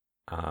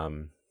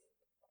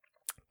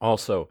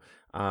 Also,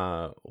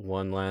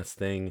 one last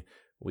thing,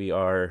 we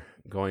are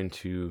going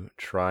to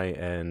try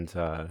and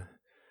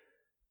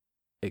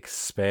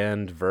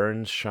expand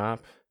Vern's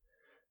shop.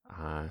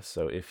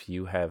 So if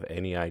you have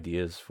any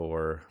ideas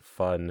for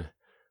fun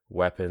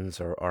weapons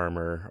or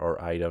armor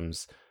or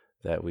items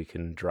that we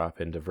can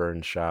drop into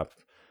Vern's shop,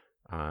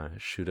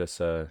 shoot us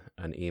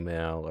an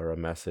email or a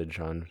message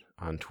on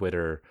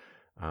Twitter.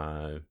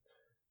 Our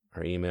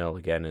email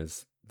again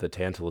is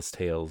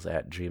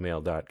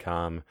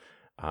thetantaloustales@gmail.com.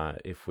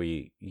 If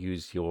we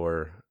use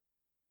your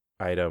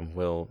item,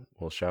 we'll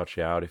shout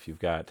you out. If you've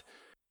got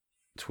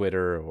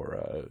Twitter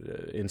or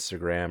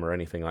Instagram or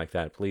anything like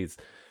that, please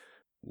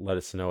let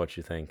us know what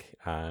you think.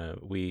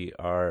 We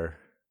are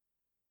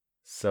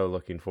so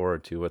looking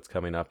forward to what's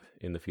coming up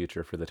in the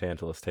future for the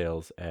Tantalus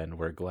Tales, and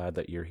we're glad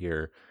that you're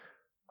here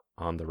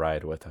on the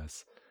ride with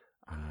us.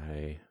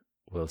 I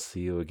will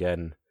see you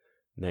again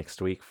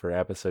next week for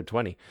episode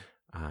 20.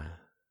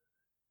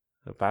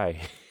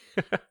 Bye.